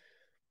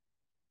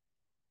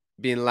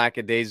being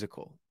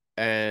lackadaisical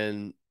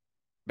and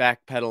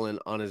backpedaling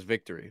on his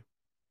victory?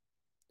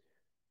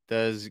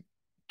 Does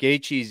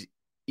Gaethje's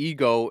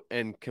ego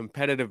and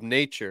competitive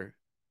nature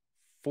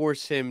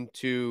force him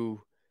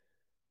to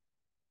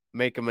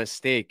make a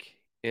mistake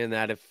in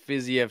that if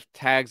Fiziev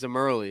tags him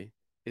early,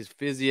 is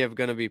Fiziev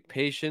going to be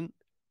patient,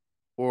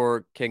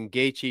 or can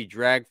Gaethje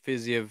drag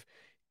Fiziev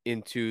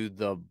into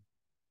the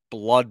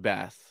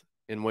bloodbath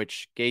in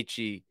which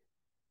Gaethje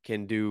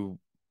can do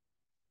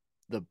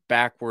the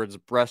backwards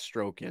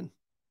breaststroke in?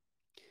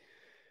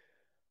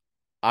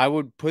 I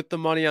would put the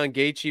money on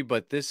Gaethje,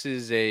 but this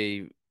is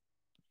a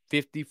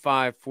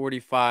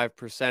 55-45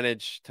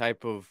 percentage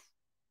type of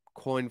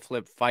coin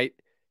flip fight.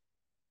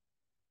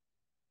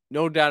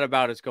 No doubt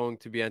about it's going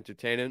to be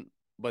entertaining,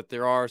 but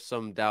there are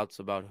some doubts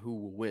about who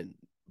will win.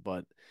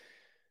 But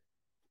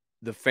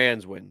the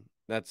fans win.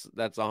 That's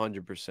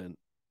 100%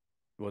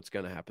 what's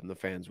going to happen. The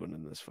fans win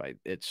in this fight.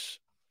 It's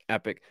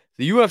epic.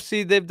 The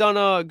UFC, they've done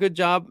a good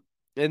job,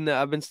 and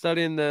I've been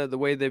studying the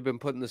way they've been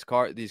putting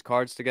these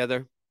cards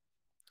together.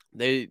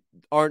 They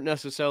aren't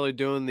necessarily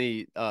doing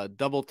the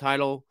double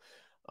title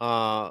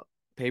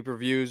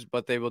pay-per-views,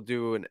 but they will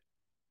do an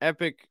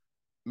epic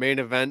main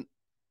event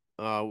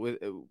with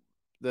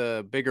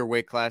the bigger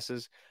weight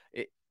classes.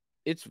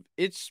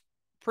 It's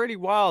pretty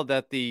wild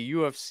that the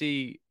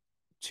UFC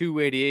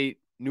 288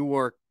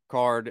 Newark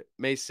card,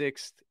 May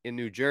 6th in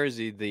New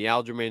Jersey, the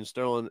Aljamain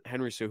Sterling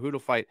Henry Cejudo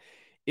fight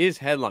is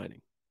headlining.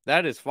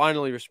 That is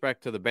finally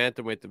respect to the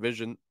bantamweight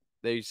division.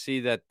 They see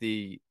that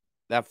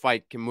that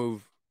fight can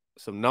move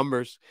some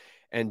numbers,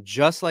 and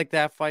just like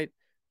that fight,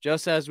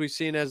 just as we've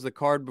seen as the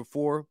card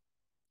before,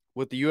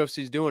 what the UFC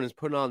is doing is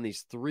putting on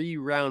these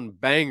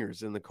 3-round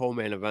bangers in the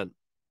co-main event.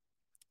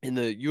 In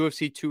the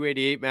UFC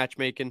 288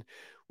 matchmaking,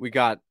 we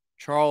got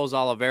Charles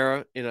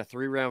Oliveira in a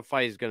 3-round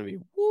fight. Is going to be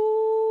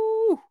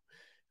woo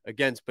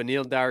against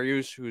Beneil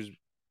Dariush, who's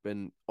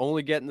been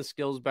only getting the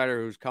skills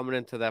better, who's coming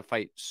into that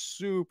fight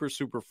super,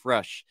 super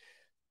fresh.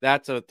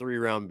 That's a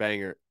 3-round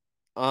banger.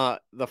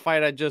 The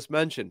fight I just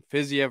mentioned,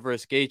 Fiziev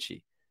versus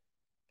Gaethje,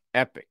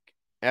 epic,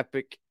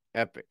 epic,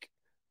 epic.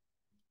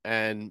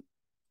 And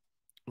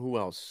who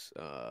else?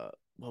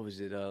 What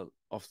was it? Off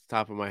the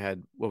top of my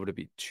head, what would it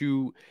be?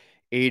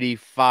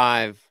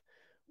 285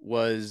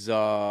 was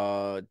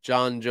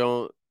John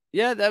Jones.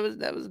 Yeah, that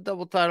was a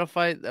double title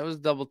fight. That was a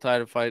double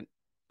title fight.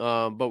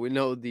 But we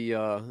know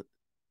the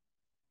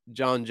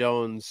John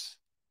Jones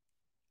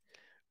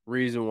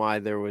reason why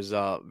there was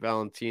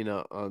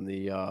Valentina on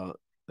the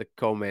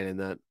co-main in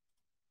that.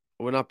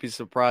 I would not be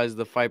surprised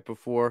the fight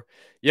before.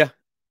 Yeah,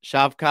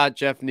 Shavkat,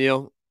 Jeff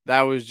Neal.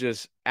 That was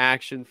just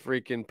action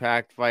freaking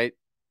packed fight.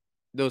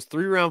 Those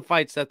 3-round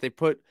fights that they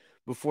put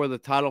before the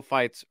title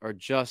fights are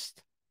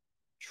just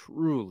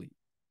truly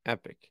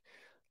epic.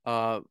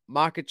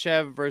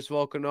 Makachev versus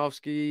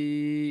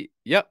Volkanovski.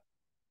 Yep.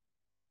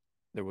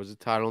 There was a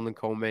title in the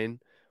co-main,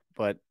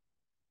 but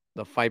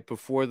the fight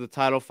before the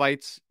title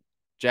fights,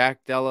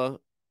 Jack Della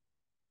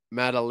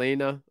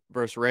Maddalena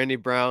versus Randy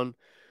Brown,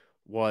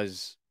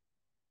 was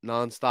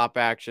nonstop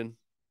action.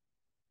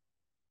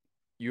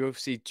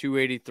 UFC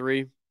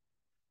 283.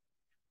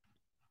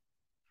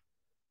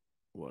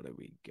 What do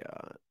we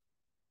got?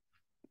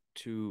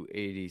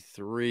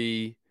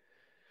 283.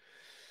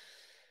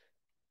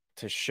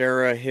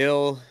 Teixeira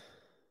Hill.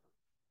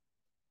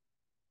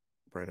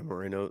 Brandon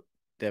Moreno,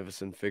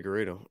 Davison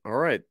Figueiredo. All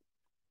right.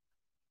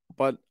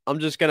 But I'm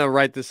just gonna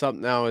write this up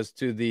now as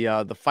to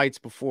the fights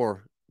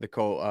before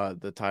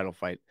the title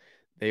fight.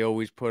 They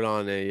always put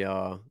on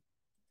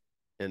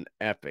an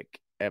epic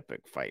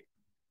fight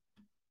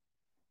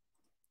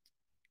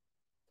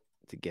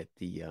to get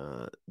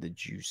the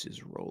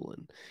juices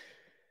rolling.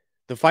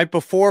 The fight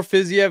before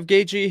Fiziev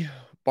Gaethje,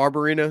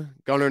 Barberena,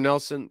 Gunnar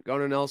Nelson.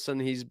 Gunnar Nelson,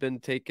 he's been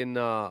taking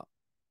a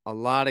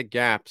lot of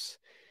gaps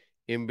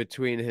in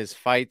between his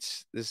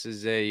fights. This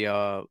is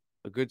a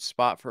good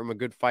spot for him, a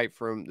good fight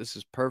for him. This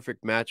is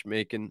perfect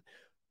matchmaking.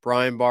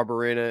 Brian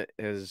Barberena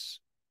has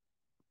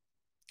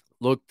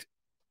looked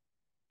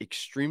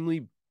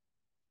extremely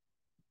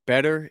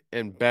better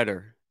and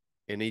better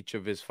in each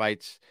of his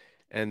fights,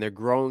 and they're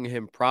growing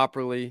him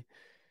properly.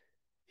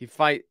 He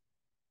fought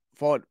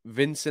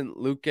Vincent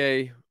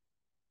Luque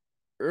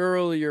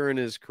earlier in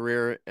his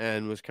career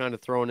and was kind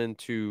of thrown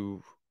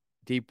into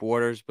deep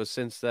waters, but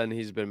since then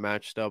he's been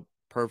matched up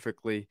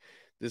perfectly.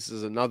 This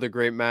is another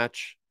great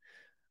match.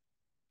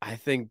 I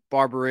think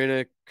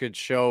Barberena could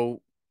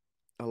show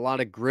a lot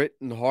of grit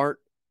and heart,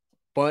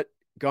 but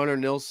Gunnar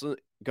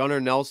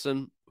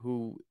Nelson,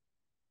 who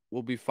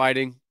will be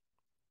fighting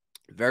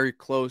very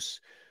close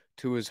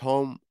to his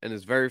home and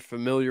is very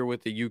familiar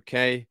with the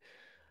UK,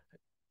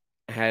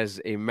 has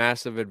a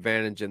massive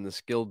advantage in the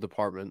skill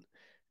department,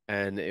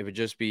 and it would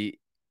just be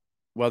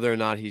whether or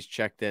not he's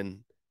checked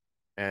in.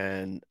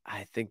 And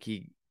I think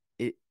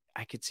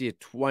I could see a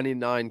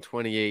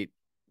 29-28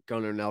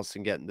 Gunnar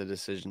Nelson getting the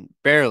decision.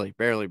 Barely.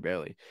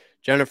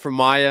 Jennifer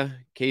Maia,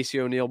 Casey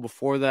O'Neill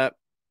before that.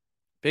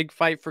 Big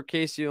fight for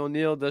Casey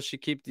O'Neill. Does she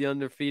keep the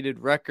undefeated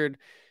record?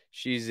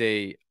 She's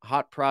a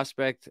hot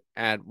prospect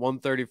at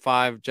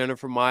 135.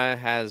 Jennifer Maia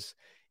has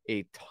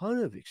a ton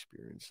of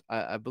experience.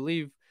 I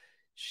believe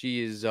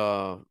she is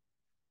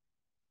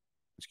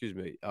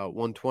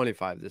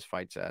 125 this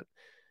fight's at.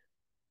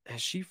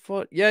 Has she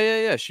fought?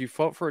 Yeah. She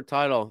fought for a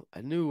title.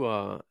 I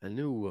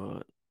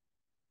knew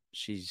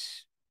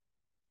she's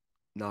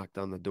knocked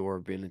on the door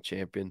of being a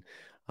champion.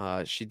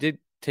 She did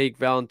take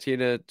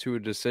Valentina to a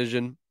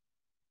decision,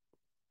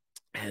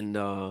 and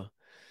it's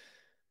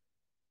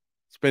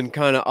been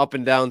kind of up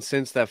and down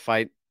since that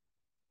fight.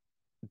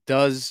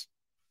 Does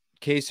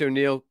Casey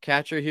O'Neill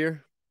catch her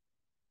here?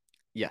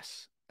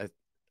 Yes.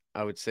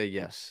 I would say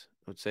yes.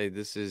 I would say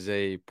this is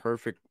a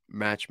perfect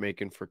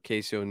matchmaking for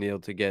Casey O'Neill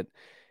to get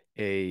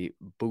a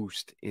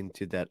boost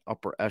into that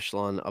upper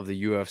echelon of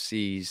the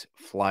UFC's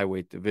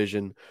flyweight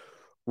division.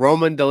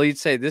 Roman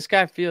Dolidze, this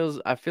guy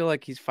I feel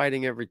like he's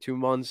fighting every 2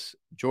 months.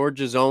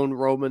 Georgia's own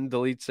Roman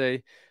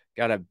Dolidze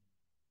got a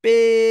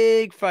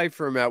big fight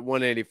for him at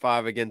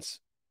 185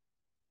 against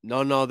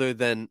none other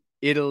than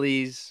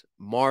Italy's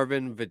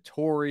Marvin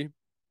Vettori.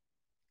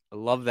 I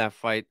love that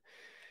fight.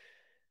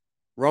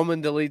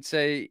 Roman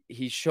Dolidze,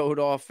 he showed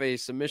off a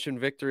submission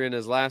victory in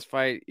his last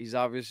fight. He's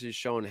obviously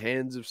shown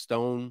hands of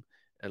stone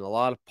and a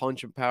lot of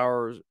punching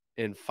power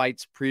in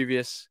fights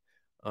previous.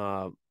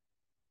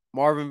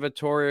 Marvin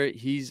Vettori,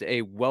 he's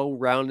a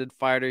well-rounded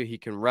fighter. He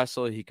can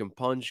wrestle. He can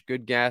punch.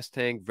 Good gas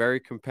tank. Very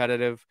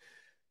competitive.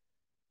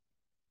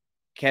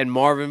 Can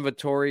Marvin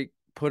Vettori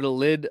put a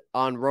lid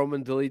on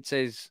Roman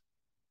Dolidze's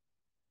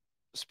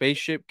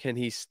spaceship? Can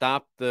he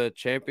stop the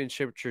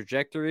championship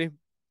trajectory?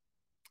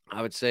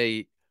 I would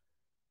say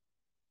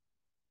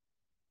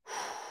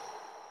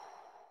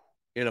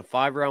in a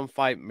 5-round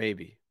fight,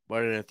 maybe.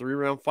 But in a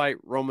 3-round fight,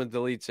 Roman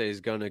Dolidze is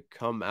going to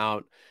come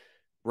out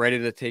ready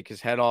to take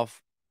his head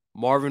off.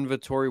 Marvin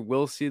Vettori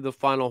will see the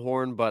final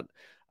horn, but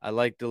I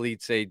like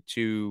Dolidze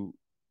to...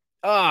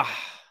 man.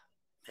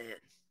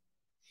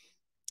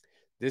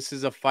 This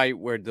is a fight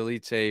where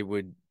Dolidze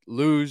would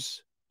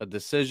lose a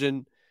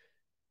decision,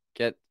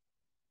 get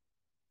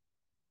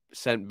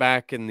sent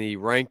back in the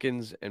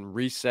rankings, and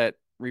reset,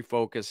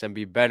 refocus, and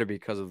be better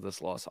because of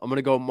this loss. I'm going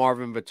to go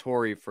Marvin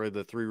Vettori for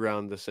the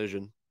 3-round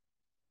decision.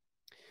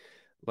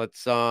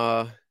 Let's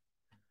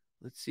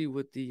see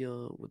what the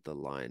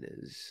line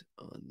is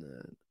on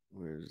that.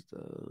 Where's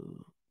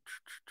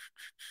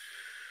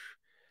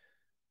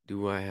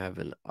do I have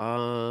an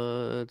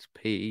odds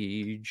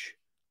page?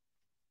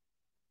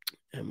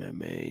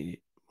 MMA.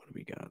 What do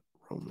we got?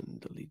 Roman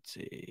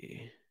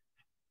Dolidze.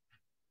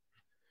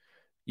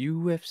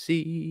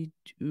 UFC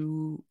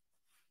 2.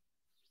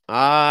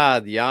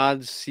 The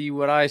odds see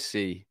what I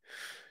see.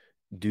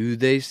 Do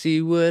they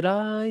see what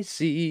I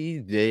see?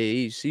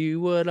 They see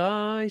what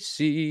I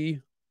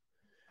see.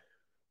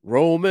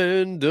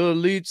 Roman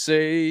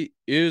Dolidze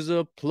is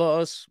a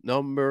plus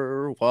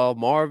number, while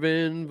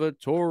Marvin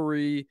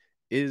Vettori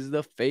is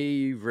the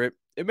favorite.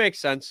 It makes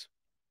sense.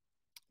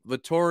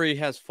 Vettori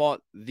has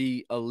fought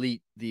the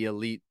elite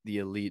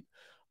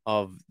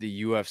of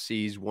the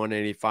UFC's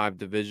 185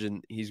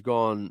 division. He's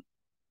gone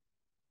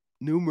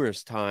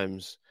numerous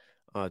times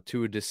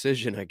to a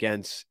decision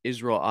against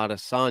Israel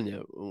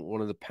Adesanya, one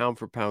of the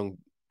pound-for-pound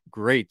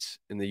greats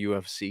in the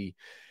UFC.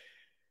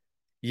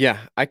 Yeah,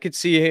 I could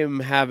see him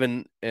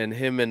and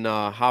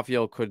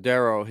Rafael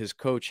Cordero, his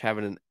coach,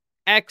 having an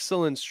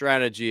excellent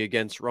strategy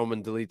against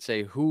Roman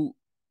Dolidze, who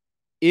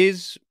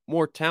is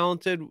more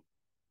talented,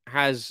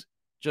 has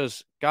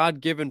just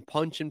God-given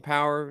punching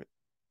power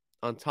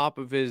on top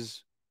of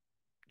his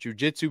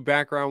jiu-jitsu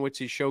background, which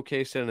he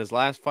showcased in his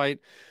last fight.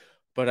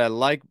 But I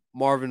like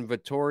Marvin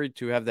Vettori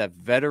to have that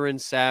veteran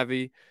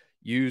savvy,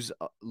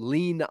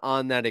 lean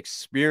on that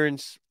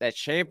experience, that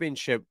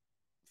championship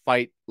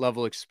fight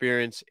level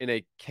experience in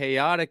a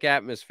chaotic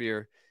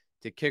atmosphere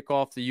to kick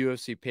off the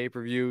UFC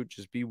pay-per-view.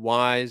 Just be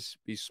wise,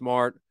 be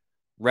smart,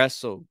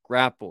 wrestle,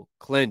 grapple,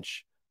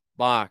 clinch,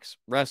 box,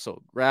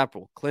 wrestle,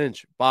 grapple,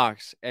 clinch,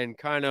 box, and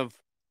kind of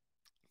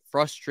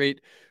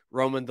frustrate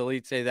Roman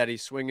Dolidze that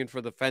he's swinging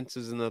for the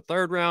fences in the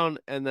third round,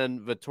 and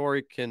then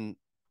Vettori can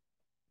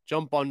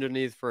jump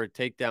underneath for a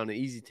takedown, an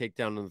easy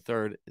takedown in the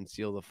third, and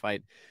seal the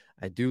fight.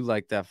 I do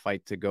like that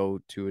fight to go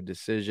to a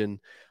decision.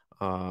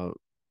 Let's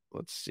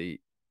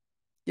see.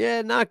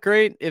 Yeah, not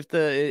great. If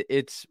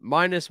it's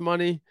minus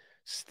money,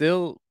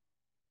 still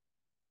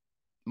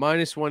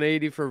minus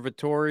 180 for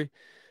Vettori.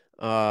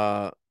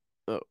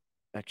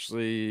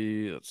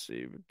 Actually, let's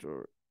see.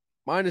 Vettori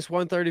minus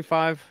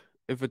 135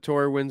 if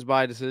Vettori wins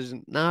by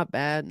decision. Not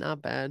bad,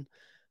 not bad.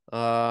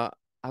 I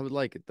would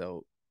like it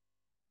though.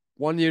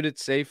 One unit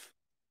safe.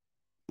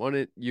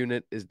 One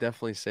unit is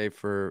definitely safe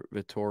for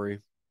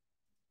Vettori.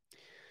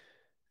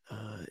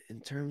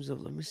 In terms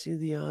of, let me see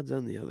the odds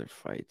on the other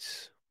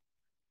fights.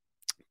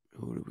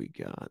 Who do we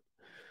got?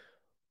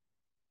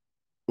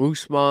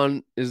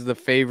 Usman is the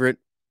favorite.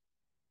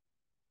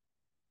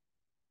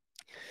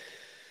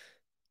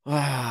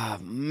 Ah,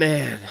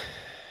 man.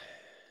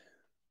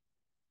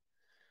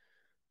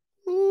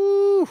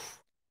 Oof.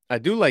 I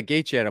do like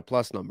Gaethje at a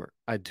plus number.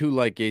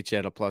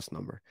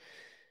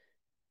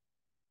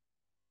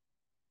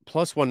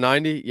 Plus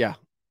 190, yeah.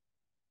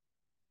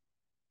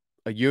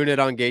 A unit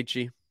on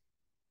Gaethje.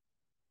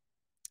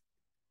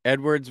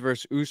 Edwards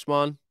versus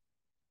Usman.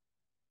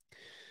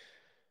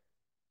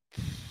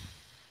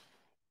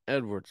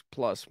 Edwards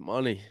plus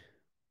money.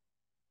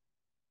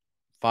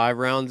 5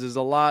 rounds is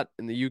a lot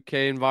in the UK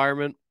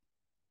environment.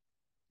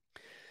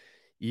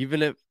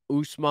 Even if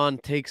Usman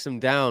takes him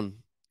down,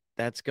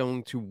 that's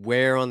going to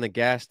wear on the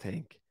gas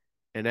tank.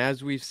 And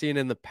as we've seen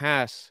in the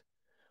past,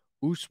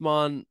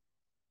 Usman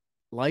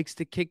likes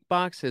to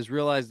kickbox, has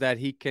realized that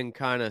he can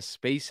kind of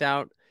space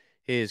out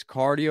his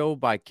cardio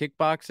by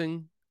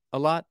kickboxing a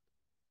lot.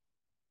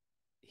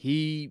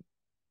 He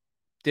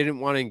didn't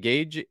want to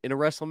engage in a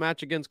wrestling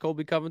match against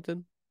Colby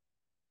Covington.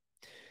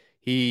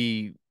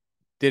 He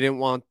didn't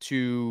want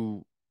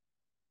to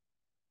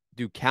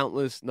do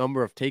countless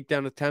number of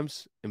takedown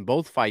attempts in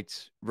both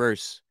fights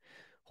versus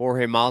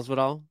Jorge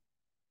Masvidal.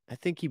 I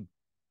think he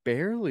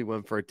barely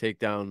went for a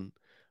takedown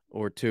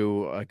or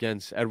two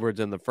against Edwards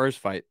in the first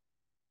fight.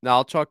 Now,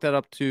 I'll chalk that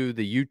up to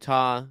the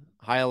Utah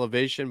high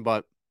elevation,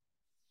 but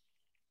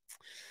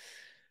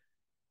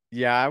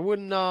yeah, I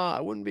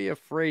wouldn't be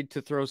afraid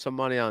to throw some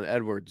money on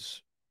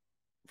Edwards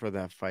for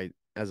that fight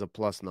as a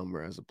plus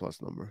number.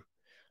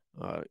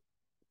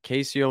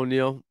 Casey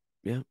O'Neill,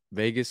 yeah,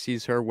 Vegas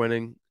sees her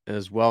winning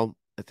as well.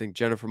 I think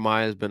Jennifer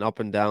Maia has been up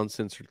and down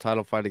since her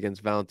title fight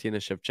against Valentina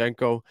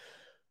Shevchenko.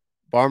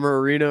 Barmer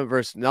Arena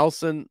versus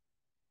Nelson.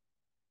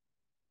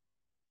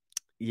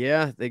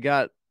 Yeah,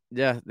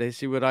 they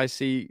see what I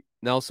see.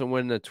 Nelson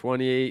winning a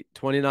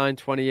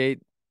 29-28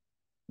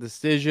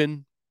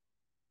 decision.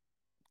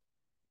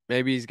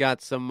 Maybe he's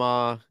got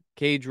some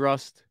cage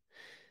rust.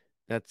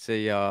 That's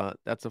a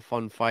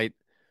fun fight,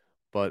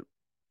 but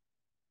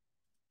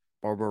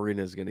Barberina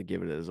is going to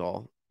give it his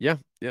all. Yeah,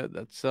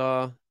 that's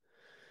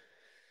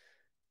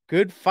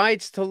good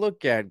fights to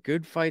look at.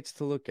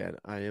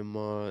 I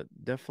am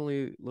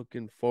definitely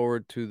looking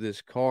forward to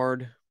this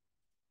card.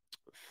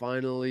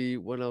 Finally,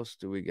 what else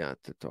do we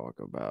got to talk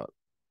about?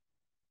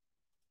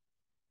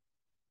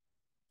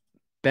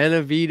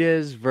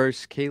 Benavidez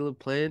versus Caleb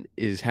Plant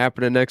is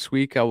happening next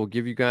week. I will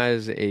give you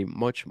guys a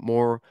much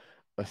more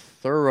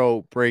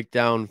thorough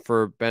breakdown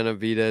for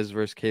Benavidez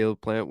versus Caleb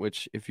Plant,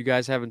 which if you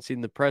guys haven't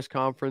seen the press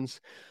conference,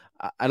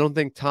 I don't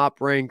think Top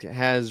Ranked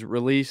has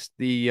released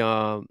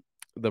the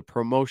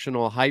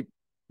promotional hype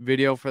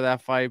video for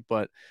that fight,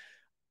 but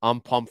I'm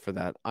pumped for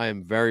that. I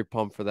am very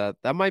pumped for that.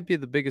 That might be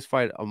the biggest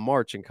fight of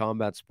March in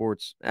combat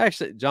sports.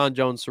 Actually, John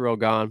Jones, Cyril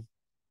Gane,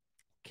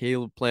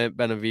 Caleb Plant,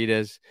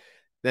 Benavidez.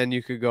 Then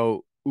you could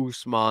go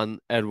Usman,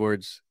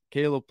 Edwards.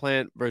 Caleb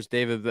Plant versus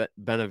David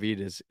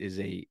Benavidez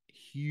is a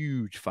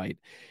huge fight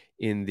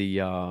in the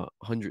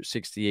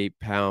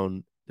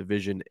 168-pound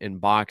division in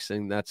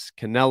boxing. That's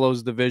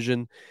Canelo's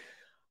division.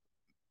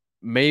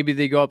 Maybe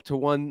they go up to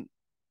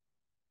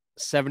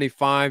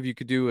 175. You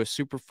could do a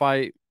super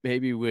fight,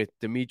 maybe with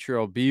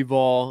Demetrio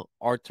Bivol,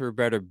 Artur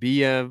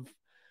Beterbiev.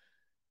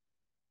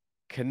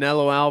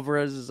 Canelo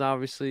Alvarez is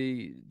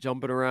obviously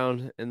jumping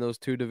around in those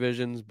two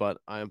divisions, but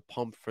I am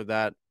pumped for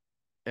that.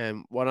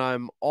 And what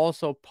I'm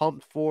also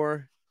pumped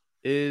for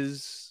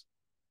is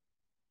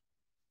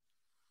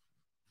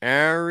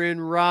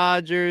Aaron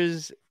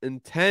Rodgers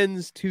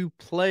intends to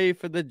play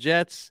for the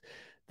Jets.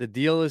 The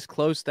deal is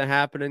close to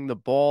happening. The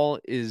ball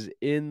is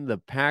in the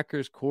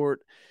Packers'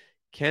 court.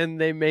 Can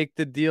they make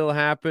the deal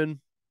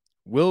happen?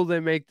 Will they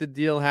make the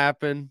deal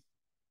happen?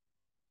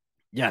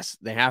 Yes,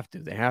 they have to.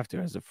 They have to.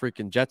 As a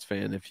freaking Jets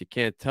fan, if you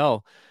can't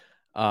tell,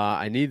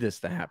 I need this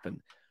to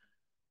happen.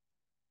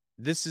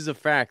 This is a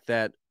fact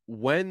that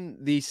when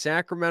the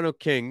Sacramento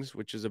Kings,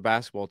 which is a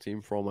basketball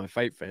team for all my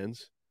fight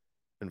fans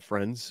and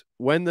friends,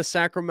 when the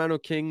Sacramento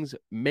Kings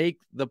make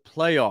the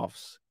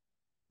playoffs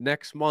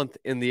next month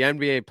in the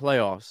NBA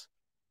playoffs,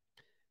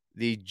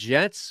 the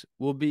Jets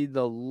will be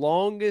the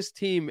longest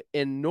team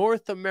in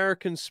North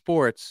American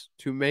sports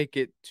to make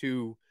it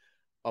to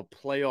a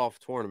playoff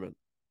tournament.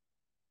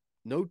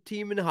 No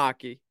team in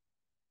hockey,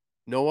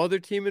 no other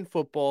team in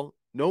football,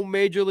 no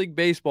Major League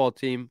Baseball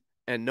team,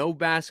 and no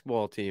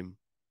basketball team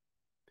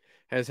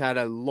has had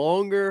a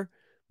longer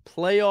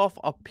playoff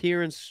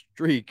appearance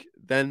streak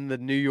than the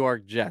New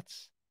York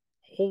Jets.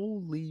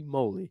 Holy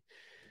moly.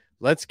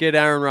 Let's get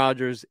Aaron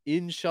Rodgers.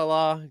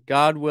 Inshallah,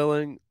 God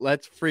willing,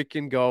 let's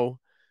freaking go.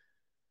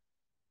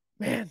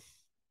 Man,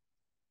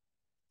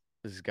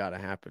 this has got to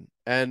happen.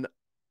 And,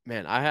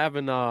 man, I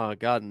haven't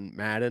gotten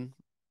Madden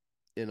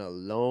in a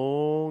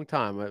long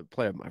time. I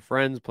play with my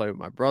friends, play with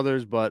my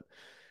brothers, but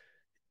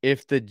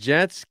if the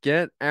Jets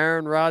get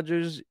Aaron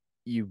Rodgers,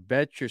 you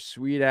bet your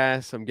sweet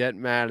ass I'm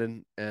getting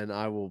Madden, and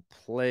I will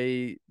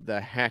play the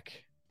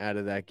heck out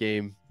of that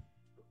game.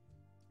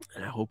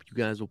 And I hope you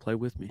guys will play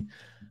with me.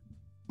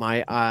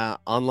 My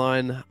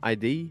online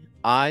ID,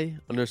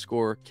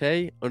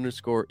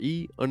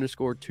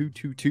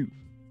 I_K_E_222.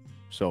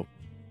 So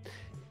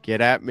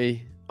get at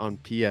me on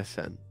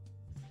PSN.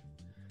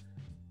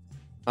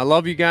 I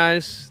love you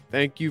guys.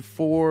 Thank you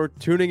for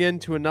tuning in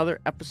to another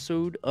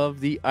episode of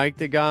the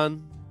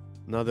Octagon.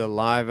 Another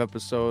live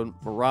episode.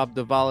 Merab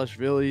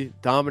Davalishvili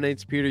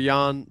dominates Peter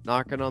Yan,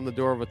 knocking on the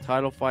door of a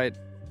title fight.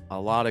 A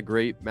lot of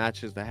great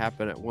matches that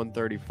happen at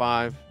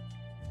 135.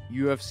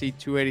 UFC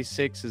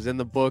 286 is in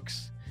the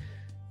books.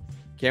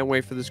 Can't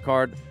wait for this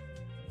card.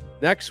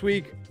 Next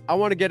week, I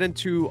want to get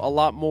into a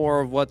lot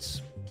more of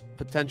what's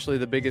potentially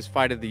the biggest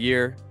fight of the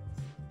year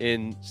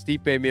in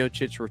Stipe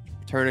Miocic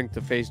returning to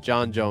face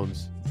John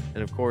Jones.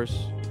 And of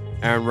course,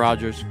 Aaron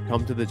Rodgers,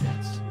 come to the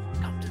Jets.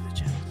 Come to the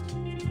Jets.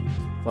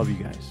 Love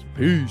you guys.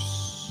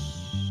 Peace.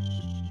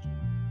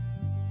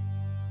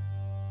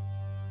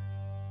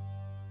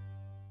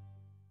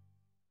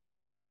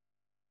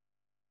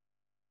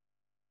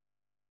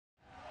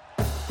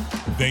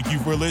 Thank you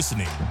for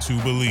listening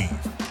to Believe.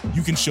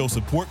 You can show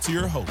support to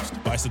your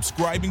host by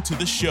subscribing to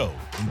the show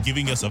and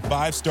giving us a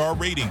 5-star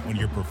rating on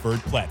your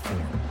preferred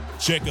platform.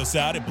 Check us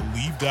out at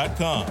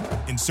Believe.com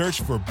and search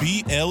for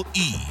BLEAV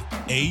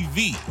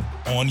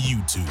on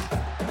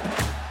YouTube.